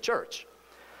takeover of the church.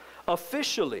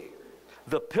 Officially,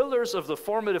 the pillars of the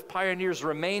formative pioneers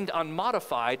remained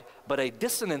unmodified, but a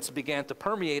dissonance began to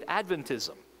permeate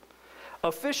Adventism.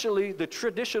 Officially, the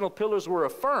traditional pillars were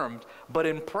affirmed, but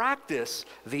in practice,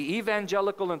 the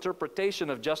evangelical interpretation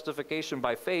of justification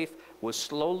by faith was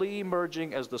slowly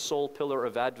emerging as the sole pillar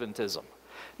of Adventism.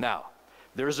 Now,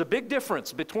 there's a big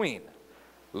difference between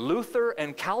Luther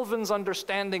and Calvin's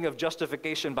understanding of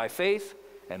justification by faith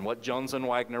and what Jones and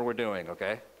Wagner were doing,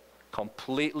 okay?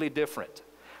 Completely different.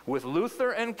 With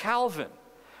Luther and Calvin,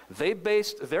 they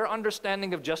based their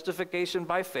understanding of justification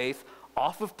by faith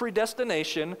off of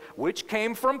predestination, which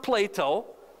came from Plato,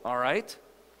 all right?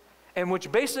 And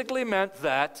which basically meant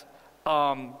that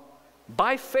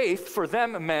by faith for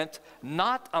them meant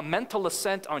not a mental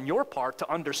assent on your part to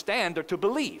understand or to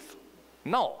believe.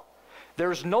 No.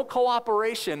 There's no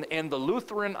cooperation in the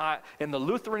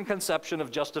Lutheran conception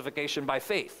of justification by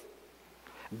faith.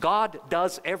 God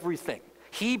does everything.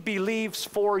 He believes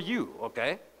for you,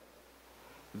 okay?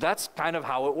 That's kind of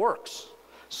how it works.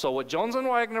 So what Jones and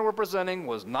Wagner were presenting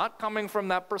was not coming from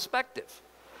that perspective.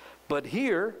 But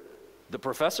here, the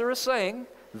professor is saying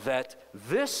that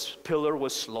this pillar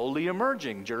was slowly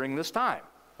emerging during this time,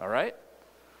 all right?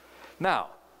 Now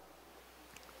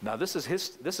this is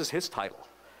his title,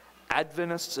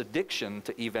 Adventist's Addiction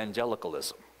to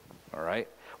Evangelicalism, all right?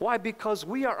 Why? Because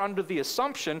we are under the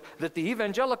assumption that the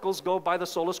evangelicals go by the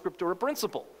sola scriptura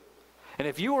principle. And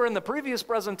if you were in the previous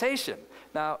presentation,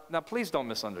 now please don't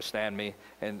misunderstand me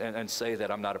and say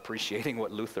that I'm not appreciating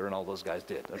what Luther and all those guys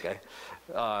did, okay?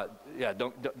 Yeah,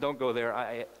 don't go there.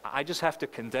 I just have to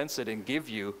condense it and give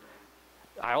you,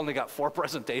 I only got 4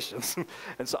 presentations,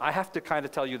 and so I have to kind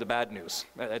of tell you the bad news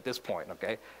at this point,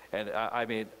 okay? And I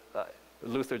mean,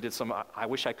 Luther did some, I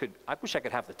wish I could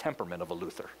have the temperament of a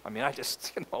Luther. I mean, I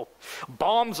just,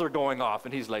 bombs are going off,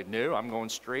 and he's like, no, I'm going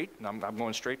straight, and I'm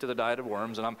going straight to the diet of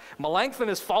worms, and Melanchthon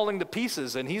is falling to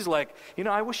pieces, and he's like,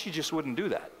 I wish you just wouldn't do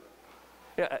that.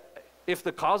 Yeah, if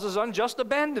the cause is unjust,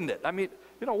 abandon it. I mean,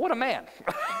 what a man.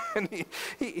 And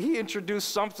he introduced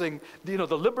something, the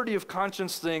liberty of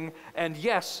conscience thing, and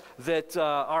yes, that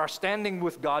our standing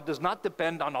with God does not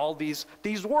depend on all these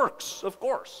works, of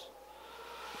course.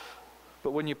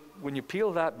 But when you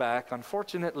peel that back,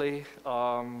 unfortunately,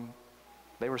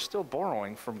 they were still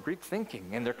borrowing from Greek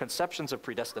thinking and their conceptions of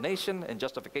predestination and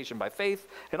justification by faith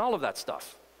and all of that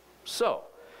stuff. So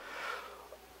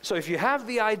if you have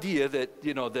the idea that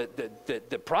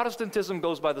that Protestantism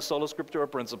goes by the sola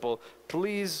scriptura principle,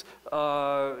 please,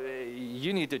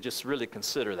 you need to just really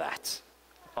consider that.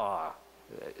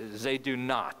 They do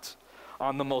not.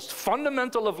 On the most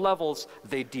fundamental of levels,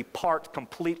 they depart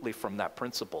completely from that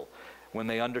principle when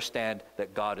they understand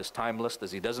that God is timeless, that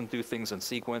He doesn't do things in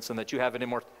sequence, and that you have an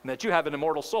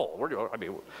immortal soul.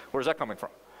 Where's that coming from?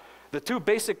 The 2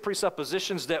 basic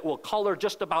presuppositions that will color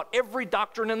just about every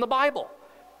doctrine in the Bible,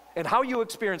 and how you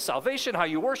experience salvation, how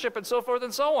you worship, and so forth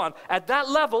and so on. At that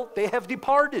level, they have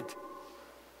departed.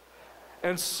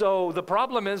 And so the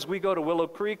problem is, we go to Willow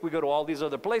Creek, we go to all these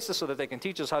other places so that they can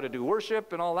teach us how to do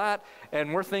worship and all that,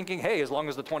 and we're thinking, hey, as long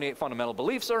as the 28 fundamental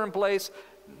beliefs are in place,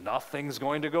 nothing's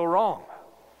going to go wrong.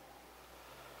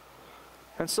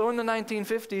 And so in the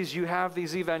 1950s, you have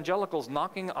these evangelicals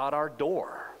knocking at our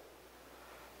door.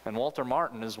 And Walter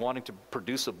Martin is wanting to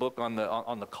produce a book on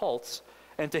the cults,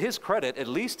 and to his credit, at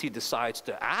least he decides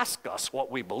to ask us what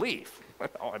we believe.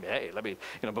 I mean, hey, let me,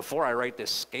 before I write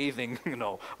this scathing,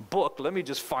 book, let me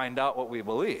just find out what we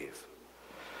believe.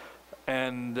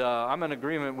 And I'm in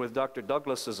agreement with Dr.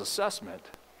 Douglas's assessment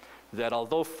that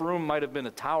although Froome might have been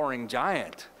a towering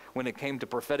giant when it came to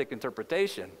prophetic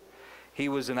interpretation, he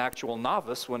was an actual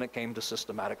novice when it came to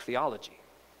systematic theology.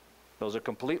 Those are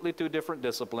completely 2 different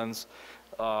disciplines.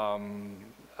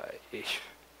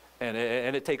 And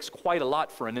it takes quite a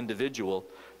lot for an individual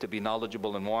to be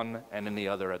knowledgeable in one and in the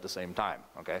other at the same time,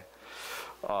 okay?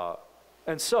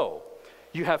 And so,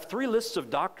 you have 3 lists of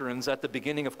doctrines at the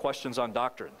beginning of questions on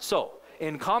doctrine. So,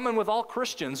 in common with all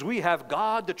Christians, we have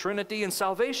God, the Trinity, and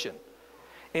salvation.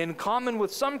 In common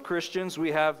with some Christians,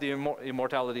 we have the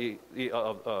immortality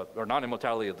or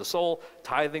non-immortality of the soul,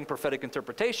 tithing, prophetic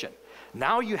interpretation.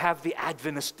 Now you have the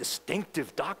Adventist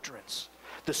distinctive doctrines.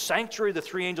 The sanctuary, the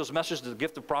 3 angels' message, the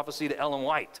gift of prophecy to Ellen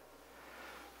White.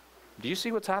 Do you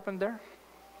see what's happened there?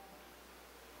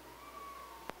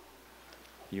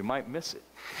 You might miss it.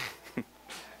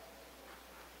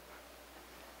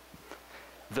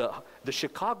 The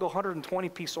Chicago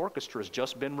 120-piece orchestra has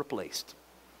just been replaced.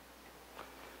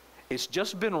 It's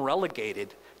just been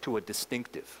relegated to a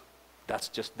distinctive. That's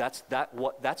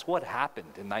what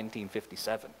happened in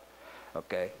 1957.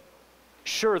 Okay?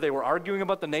 Sure, they were arguing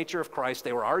about the nature of Christ.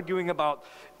 They were arguing about,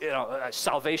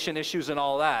 salvation issues and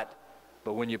all that.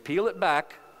 But when you peel it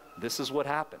back, this is what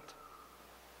happened.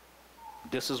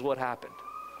 This is what happened.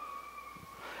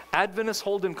 Adventists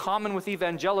hold in common with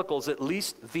evangelicals at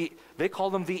least they call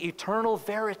them the eternal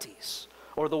verities,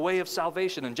 or the way of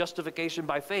salvation and justification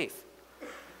by faith.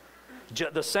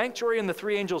 The sanctuary and the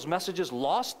 3 angels' messages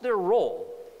lost their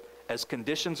role as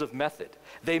conditions of method.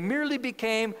 They merely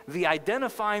became the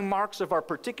identifying marks of our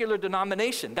particular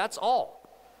denomination. That's all.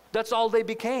 That's all they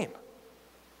became.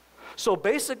 So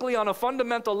basically, on a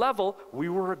fundamental level, we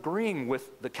were agreeing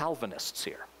with the Calvinists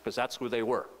here, because that's who they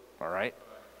were, all right?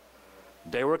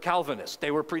 They were Calvinists.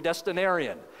 They were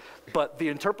predestinarian. But the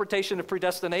interpretation of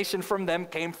predestination from them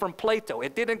came from Plato.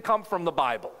 It didn't come from the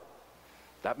Bible.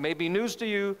 That may be news to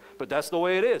you, but that's the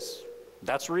way it is.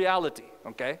 That's reality,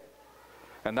 okay?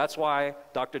 And that's why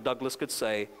Dr. Douglas could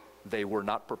say they were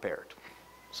not prepared.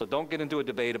 So don't get into a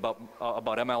debate about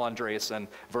M.L. Andreasen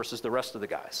versus the rest of the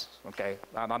guys, okay?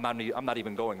 I'm not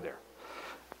even going there.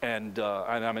 And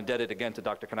I'm indebted again to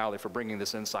Dr. Canale for bringing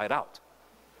this insight out.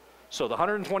 So the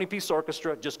 120-piece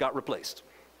orchestra just got replaced.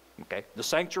 Okay? The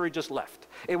sanctuary just left.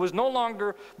 It was no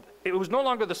longer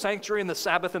the sanctuary and the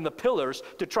Sabbath and the pillars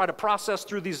to try to process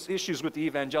through these issues with the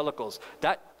evangelicals.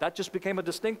 That just became a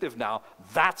distinctive now.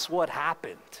 That's what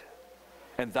happened.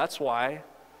 And that's why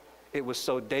it was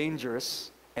so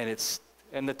dangerous, and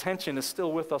the tension is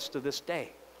still with us to this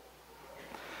day.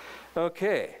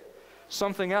 Okay,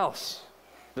 something else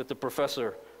that the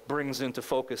professor brings into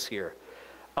focus here.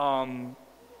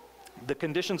 The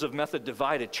conditions of method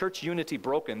divided, church unity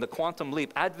broken, the quantum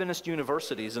leap, Adventist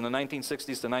universities in the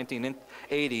 1960s to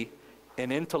 1980,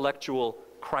 an intellectual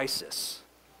crisis.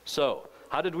 So,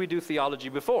 how did we do theology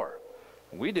before?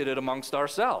 We did it amongst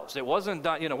ourselves. It wasn't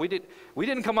done, we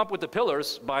didn't come up with the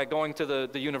pillars by going to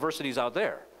the universities out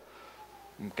there.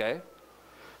 Okay?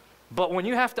 But when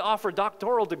you have to offer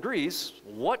doctoral degrees,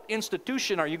 what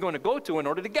institution are you going to go to in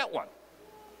order to get one?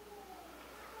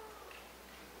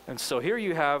 And so here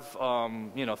you have,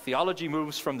 theology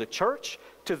moves from the church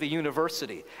to the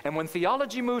university. And when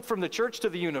theology moved from the church to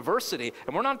the university,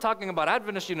 and we're not talking about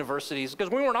Adventist universities,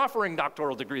 because we weren't offering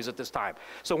doctoral degrees at this time.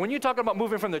 So when you talk about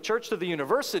moving from the church to the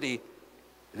university,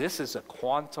 this is a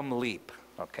quantum leap,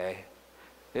 okay?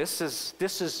 This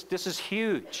is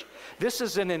huge. This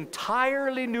is an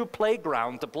entirely new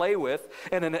playground to play with,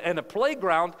 and a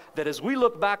playground that as we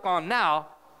look back on now,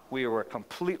 we were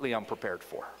completely unprepared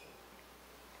for.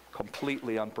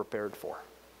 Completely unprepared for.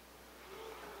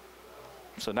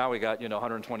 So now we got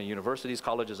 120 universities,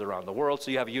 colleges around the world. So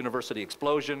you have a university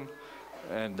explosion,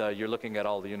 and you're looking at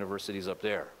all the universities up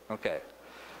there. Okay.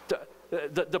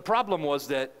 The problem was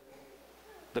that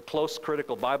the close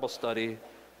critical Bible study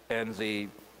and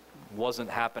wasn't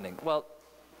happening. Well,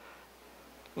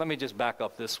 let me just back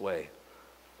up this way.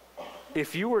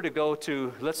 If you were to go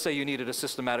to, let's say you needed a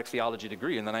systematic theology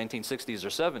degree in the 1960s or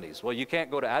 70s, well, you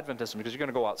can't go to Adventism because you're going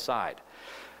to go outside.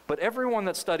 But everyone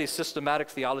that studies systematic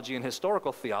theology and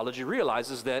historical theology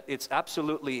realizes that it's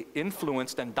absolutely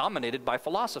influenced and dominated by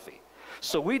philosophy.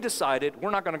 So we decided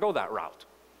we're not going to go that route.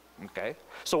 Okay?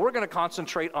 So we're going to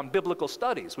concentrate on biblical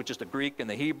studies, which is the Greek and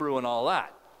the Hebrew and all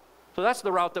that. So that's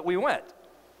the route that we went.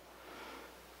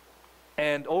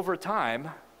 And over time,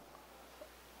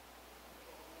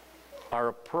 our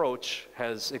approach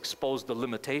has exposed the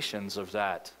limitations of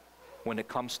that when it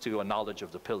comes to a knowledge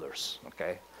of the pillars,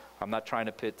 okay? I'm not trying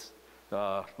to pit,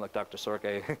 like Dr.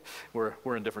 Sorke,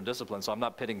 we're in different disciplines, so I'm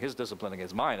not pitting his discipline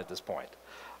against mine at this point.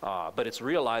 But it's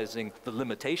realizing the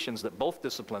limitations that both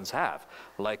disciplines have.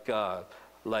 Like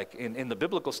in the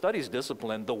biblical studies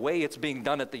discipline, the way it's being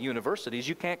done at the universities,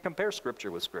 you can't compare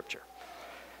Scripture with Scripture.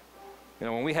 You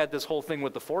know, when we had this whole thing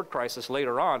with the Ford crisis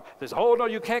later on, there's, oh no,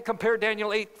 you can't compare Daniel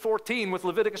 8:14 with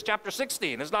Leviticus chapter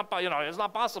 16. It's not, you know, it's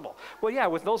not possible. Well, yeah,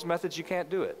 with those methods you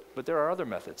can't do it, but there are other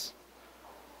methods.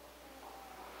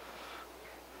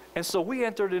 And so we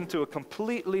entered into a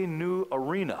completely new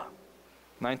arena.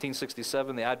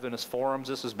 1967, the Adventist Forums.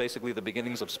 This is basically the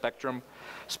beginnings of Spectrum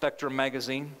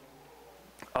magazine.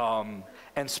 And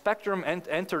Spectrum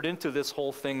entered into this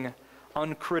whole thing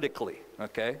uncritically,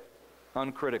 okay?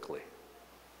 Uncritically.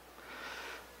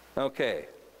 Okay,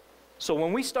 so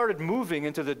when we started moving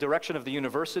into the direction of the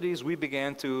universities, we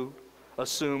began to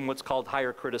assume what's called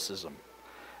higher criticism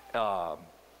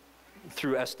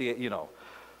through SDA, you know.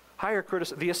 Higher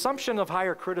criticism, the assumption of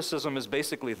higher criticism is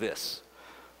basically this.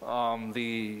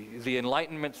 The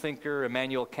Enlightenment thinker,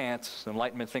 Immanuel Kant,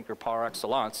 Enlightenment thinker par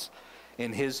excellence,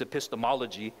 in his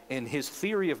epistemology, in his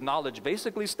theory of knowledge,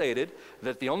 basically stated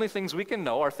that the only things we can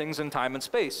know are things in time and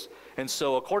space. And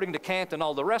so according to Kant and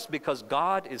all the rest, because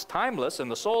God is timeless and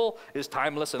the soul is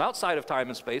timeless and outside of time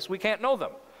and space, we can't know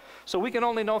them. So we can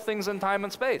only know things in time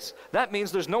and space. That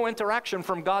means there's no interaction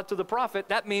from God to the prophet.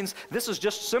 That means this is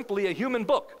just simply a human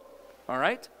book. All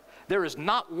right? There is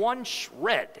not one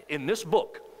shred in this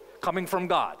book coming from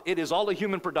God. It is all a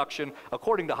human production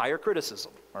according to higher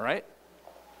criticism. All right?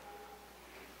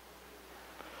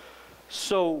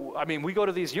 So, I mean, we go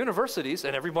to these universities,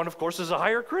 and everyone, of course, is a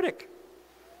higher critic.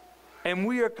 And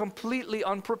we are completely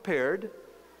unprepared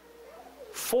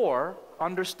for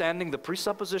understanding the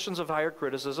presuppositions of higher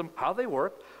criticism, how they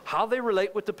work, how they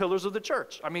relate with the pillars of the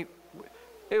church. I mean,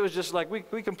 it was just like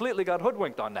we completely got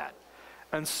hoodwinked on that.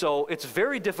 And so it's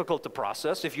very difficult to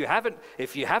process. If you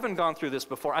haven't gone through this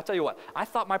before, I tell you what, I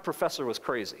thought my professor was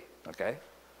crazy, okay?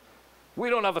 We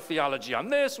don't have a theology on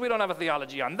this, we don't have a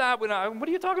theology on that. What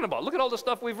are you talking about? Look at all the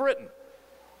stuff we've written.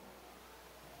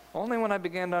 Only when I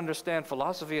began to understand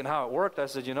philosophy and how it worked, I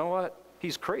said, you know what?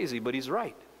 He's crazy, but he's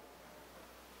right.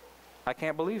 I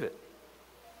can't believe it.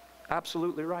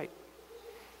 Absolutely right.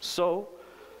 So,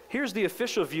 here's the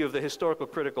official view of the historical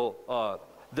critical,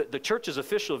 the church's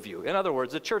official view. In other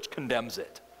words, the church condemns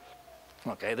it.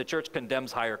 Okay, the church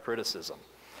condemns higher criticism.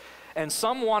 And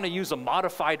some want to use a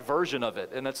modified version of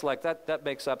it. And it's like, that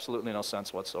makes absolutely no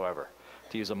sense whatsoever,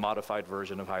 to use a modified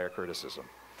version of higher criticism.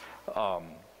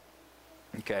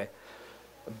 Okay?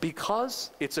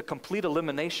 Because it's a complete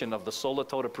elimination of the sola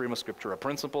tota prima scriptura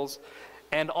principles,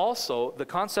 and also the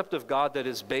concept of God that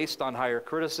is based on higher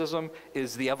criticism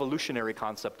is the evolutionary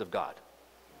concept of God.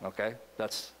 Okay?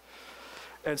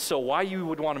 And so why you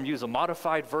would want to use a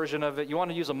modified version of it, you want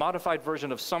to use a modified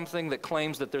version of something that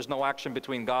claims that there's no action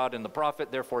between God and the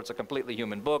prophet, therefore it's a completely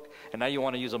human book, and now you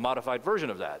want to use a modified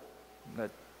version of that.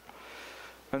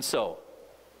 And so,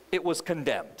 it was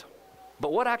condemned.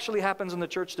 But what actually happens in the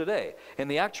church today? In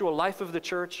the actual life of the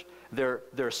church, there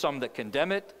are some that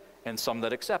condemn it and some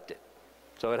that accept it.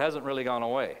 So it hasn't really gone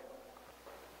away.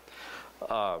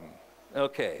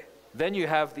 Okay, then you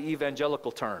have the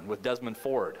evangelical turn with Desmond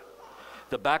Ford.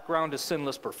 The background is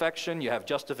sinless perfection. You have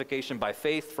justification by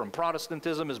faith from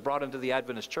Protestantism is brought into the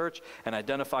Adventist church and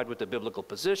identified with the biblical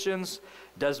positions.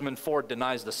 Desmond Ford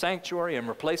denies the sanctuary and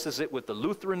replaces it with the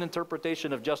Lutheran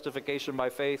interpretation of justification by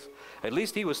faith. At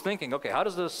least he was thinking, okay, how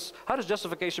does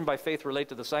justification by faith relate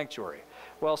to the sanctuary?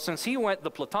 Well, since he went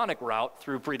the Platonic route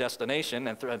through predestination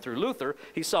and through Luther,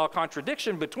 he saw a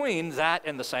contradiction between that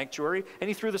and the sanctuary, and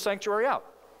he threw the sanctuary out.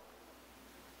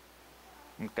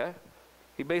 Okay?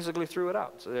 He basically threw it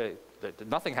out. So,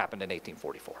 nothing happened in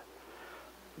 1844.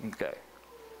 Okay,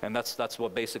 and that's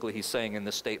what basically he's saying in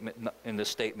this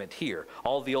statement here.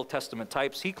 All the Old Testament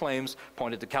types he claims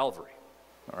pointed to Calvary.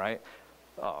 All right.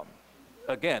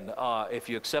 Again, if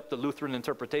you accept the Lutheran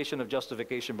interpretation of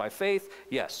justification by faith,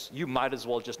 yes, you might as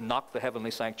well just knock the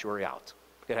heavenly sanctuary out.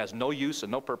 It has no use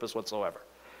and no purpose whatsoever,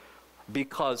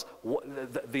 because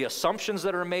the assumptions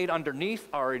that are made underneath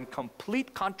are in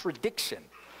complete contradiction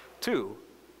to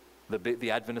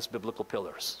the Adventist biblical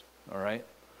pillars. All right?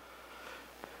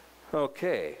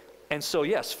 Okay. And so,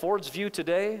 yes, Ford's view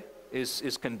today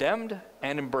is condemned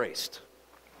and embraced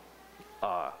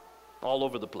all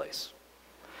over the place.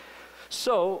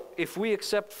 So, if we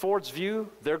accept Ford's view,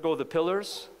 there go the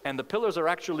pillars, and the pillars are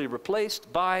actually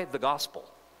replaced by the gospel.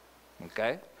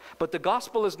 Okay? But the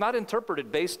gospel is not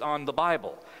interpreted based on the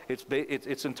Bible.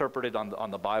 It's interpreted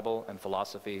on the Bible and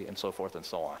philosophy and so forth and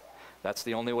so on. That's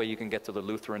the only way you can get to the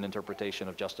Lutheran interpretation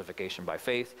of justification by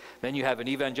faith. Then you have an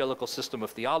evangelical system of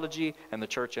theology and the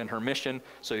church and her mission.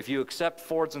 So if you accept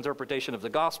Ford's interpretation of the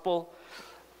gospel,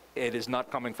 it is not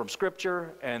coming from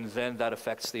Scripture, and then that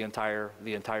affects the entire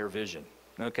vision.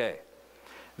 Okay.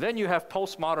 Then you have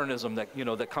postmodernism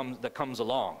that comes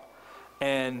along.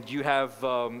 And you have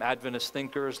Adventist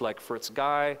thinkers like Fritz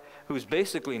Guy, who's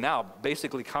basically now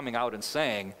coming out and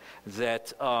saying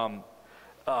that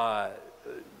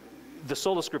the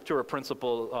sola scriptura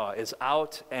principle is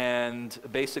out, and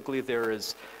basically there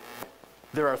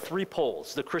are three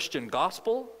poles: the Christian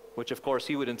gospel, which of course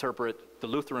he would interpret the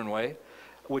Lutheran way,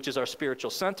 which is our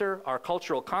spiritual center, our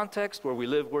cultural context where we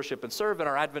live, worship, and serve, and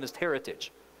our Adventist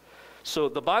heritage. So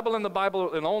the Bible and the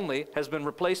Bible and only has been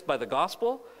replaced by the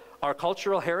gospel, our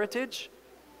cultural heritage,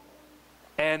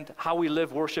 and how we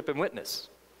live, worship, and witness.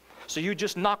 So you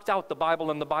just knocked out the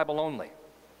Bible and the Bible only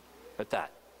at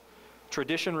that.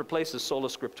 Tradition replaces sola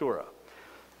scriptura.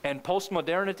 And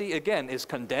postmodernity, again, is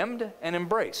condemned and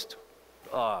embraced.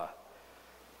 The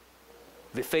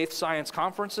faith science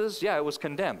conferences, yeah, it was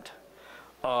condemned.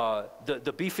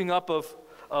 The beefing up of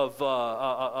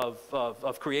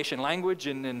creation language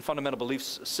in Fundamental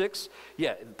Beliefs 6,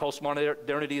 yeah,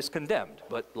 postmodernity is condemned,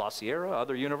 but La Sierra,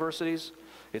 other universities,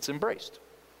 it's embraced.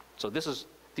 So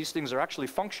these things are actually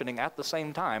functioning at the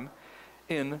same time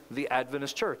in the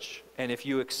Adventist church. And if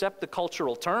you accept the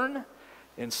cultural turn,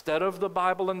 instead of the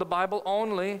Bible and the Bible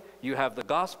only, you have the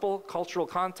gospel, cultural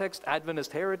context,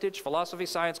 Adventist heritage, philosophy,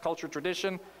 science, culture,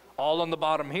 tradition, all on the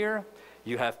bottom here.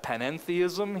 You have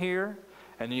panentheism here,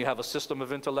 and then you have a system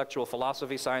of intellectual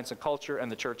philosophy, science, and culture,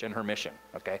 and the church and her mission,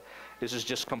 okay? This is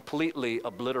just completely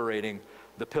obliterating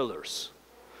the pillars.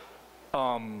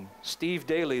 Steve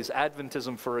Daly's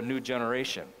Adventism for a New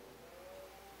Generation.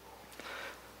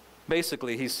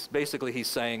 Basically, he's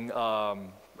saying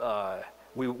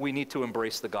we need to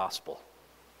embrace the gospel.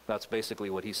 That's basically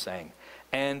what he's saying.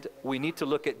 And we need to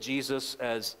look at Jesus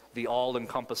as the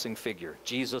all-encompassing figure,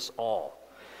 Jesus all.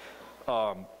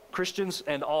 Christians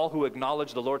and all who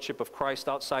acknowledge the lordship of Christ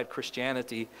outside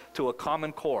Christianity to a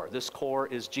common core. This core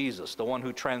is Jesus, the one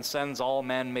who transcends all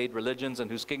man-made religions and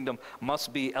whose kingdom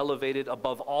must be elevated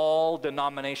above all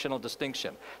denominational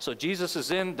distinction. So Jesus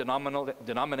is in,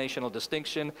 denominational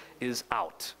distinction is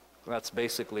out. That's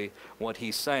basically what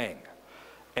he's saying.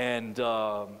 And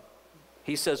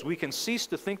he says we can cease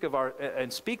to think of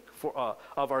and speak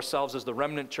of ourselves as the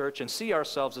remnant church and see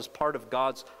ourselves as part of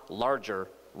God's larger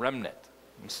remnant.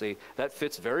 You see, that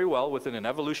fits very well within an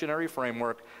evolutionary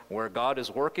framework where God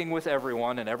is working with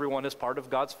everyone, and everyone is part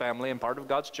of God's family and part of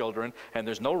God's children, and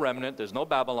there's no remnant, there's no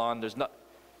Babylon,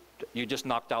 you just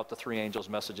knocked out the three angels'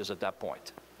 messages at that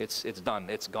point. It's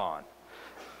done, it's gone.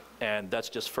 And that's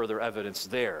just further evidence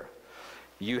there.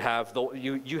 You have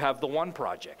the one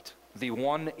project, the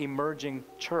one emerging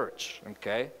church,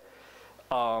 okay?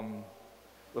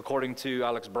 According to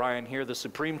Alex Bryan here, the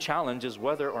supreme challenge is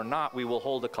whether or not we will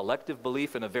hold a collective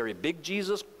belief in a very big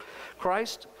Jesus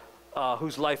Christ,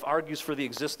 whose life argues for the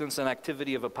existence and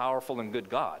activity of a powerful and good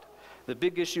God. The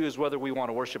big issue is whether we want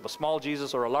to worship a small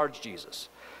Jesus or a large Jesus.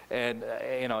 And,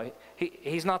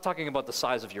 he's not talking about the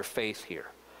size of your faith here.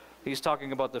 He's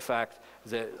talking about the fact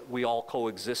that we all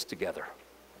coexist together.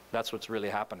 That's what's really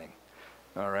happening,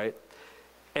 all right?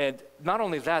 And not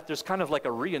only that, there's kind of like a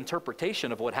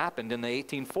reinterpretation of what happened in the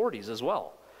 1840s as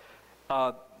well.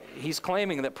 He's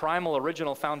claiming that primal,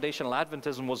 original, foundational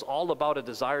Adventism was all about a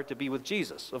desire to be with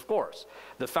Jesus, of course.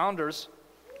 The founders,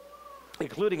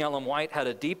 including Ellen White, had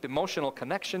a deep emotional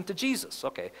connection to Jesus.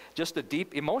 Okay, just a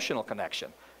deep emotional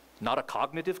connection. Not a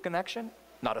cognitive connection,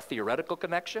 not a theoretical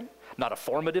connection, not a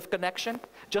formative connection,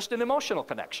 just an emotional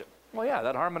connection. Well, yeah,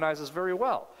 that harmonizes very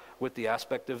well with the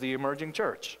aspect of the emerging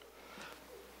church.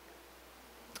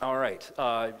 All right,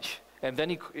 and then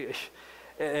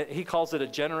he calls it a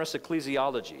generous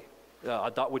ecclesiology,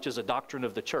 which is a doctrine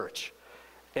of the church.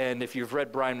 And if you've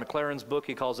read Brian McLaren's book,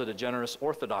 he calls it a generous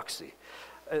orthodoxy.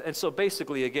 And so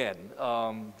basically, again,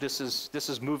 this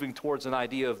is moving towards an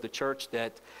idea of the church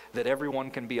that everyone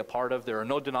can be a part of. There are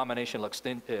no denominational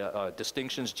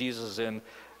distinctions. Jesus is in,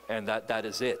 and that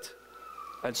is it.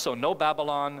 And so no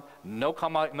Babylon, no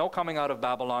coming out of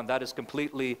Babylon. That is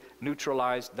completely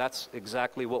neutralized. That's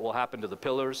exactly what will happen to the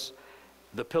pillars.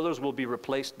 The pillars will be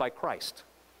replaced by Christ.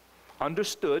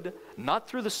 Understood, not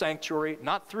through the sanctuary,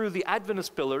 not through the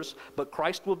Adventist pillars, but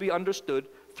Christ will be understood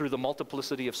through the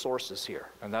multiplicity of sources here.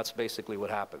 And that's basically what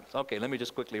happens. Okay, let me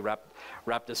just quickly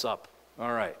wrap this up.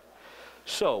 All right.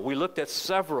 So we looked at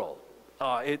several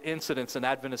incidents in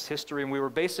Adventist history, and we were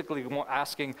basically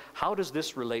asking, how does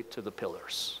this relate to the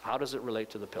pillars? How does it relate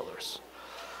to the pillars?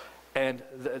 And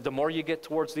the more you get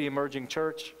towards the emerging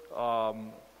church,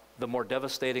 the more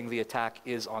devastating the attack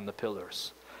is on the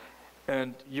pillars.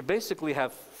 And you basically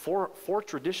have four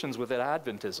traditions within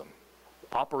Adventism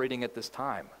operating at this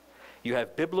time. You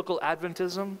have biblical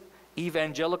Adventism,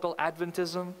 evangelical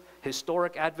Adventism,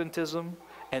 historic Adventism,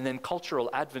 and then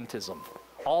cultural Adventism,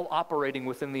 all operating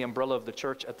within the umbrella of the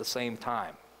church at the same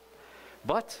time.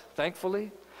 But,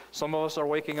 thankfully, some of us are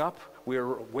waking up.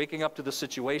 We're waking up to the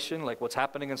situation, like what's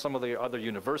happening in some of the other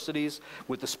universities,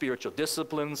 with the spiritual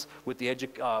disciplines, with the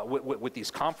with these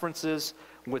conferences,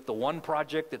 with the One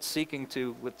Project that's seeking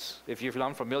to, if you're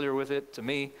unfamiliar with it, to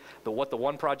me, what the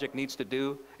One Project needs to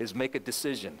do is make a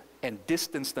decision and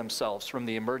distance themselves from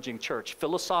the emerging church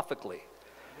philosophically,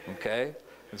 okay?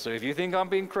 And so if you think I'm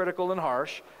being critical and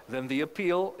harsh, then the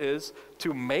appeal is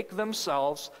to make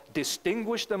themselves,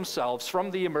 distinguish themselves from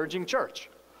the emerging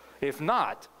church. If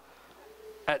not,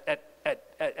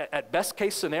 at best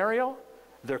case scenario,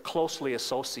 they're closely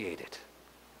associated.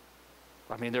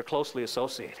 I mean, they're closely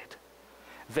associated.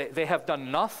 They have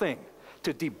done nothing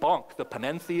to debunk the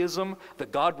panentheism, the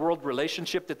God-world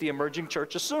relationship that the emerging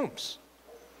church assumes.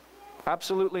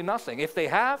 Absolutely nothing. If they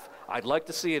have, I'd like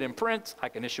to see it in print. I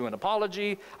can issue an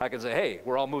apology. I can say, hey,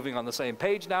 we're all moving on the same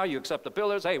page now. You accept the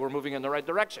pillars. Hey, we're moving in the right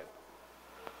direction.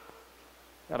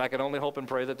 And I can only hope and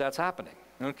pray that that's happening.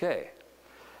 Okay.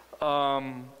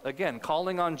 Again,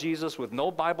 calling on Jesus with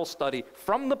no Bible study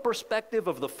from the perspective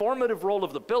of the formative role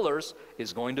of the pillars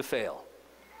is going to fail.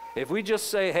 If we just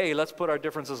say, hey, let's put our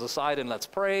differences aside and let's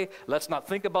pray, let's not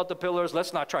think about the pillars,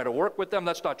 let's not try to work with them,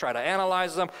 let's not try to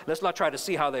analyze them, let's not try to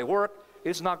see how they work,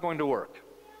 it's not going to work.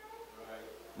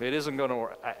 It isn't going to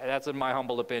work. That's in my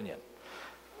humble opinion.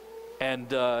 And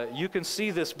you can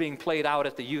see this being played out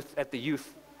at the youth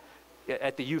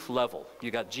level.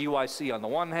 You got GYC on the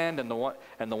one hand and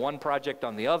the One Project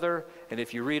on the other. And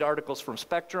if you read articles from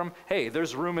Spectrum, hey,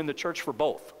 there's room in the church for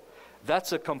both.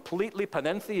 That's a completely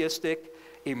panentheistic,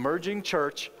 emerging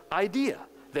church idea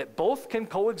that both can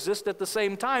coexist at the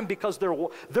same time because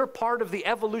they're part of the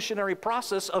evolutionary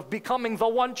process of becoming the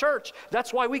one church.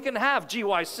 That's why we can have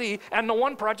GYC and the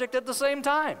One Project at the same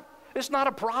time. It's not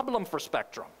a problem for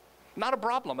Spectrum. Not a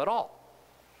problem at all.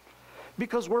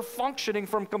 Because we're functioning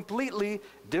from completely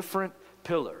different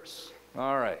pillars.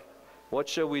 All right, what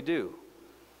shall we do?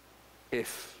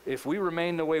 If we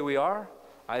remain the way we are,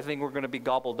 I think we're going to be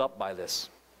gobbled up by this.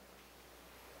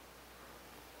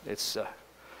 We're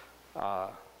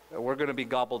going to be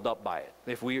gobbled up by it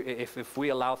if we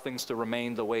allow things to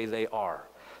remain the way they are.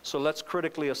 So let's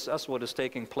critically assess what is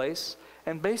taking place,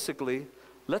 and basically,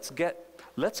 let's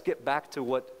get back to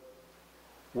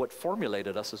what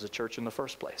formulated us as a church in the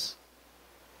first place.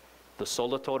 The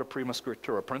sola tota prima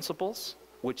scriptura principles,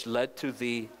 which led to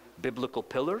the biblical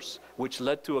pillars, which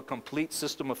led to a complete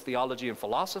system of theology and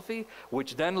philosophy,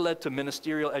 which then led to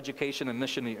ministerial education and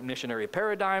missionary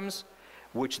paradigms,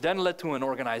 which then led to an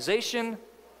organization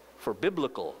for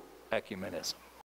biblical ecumenism.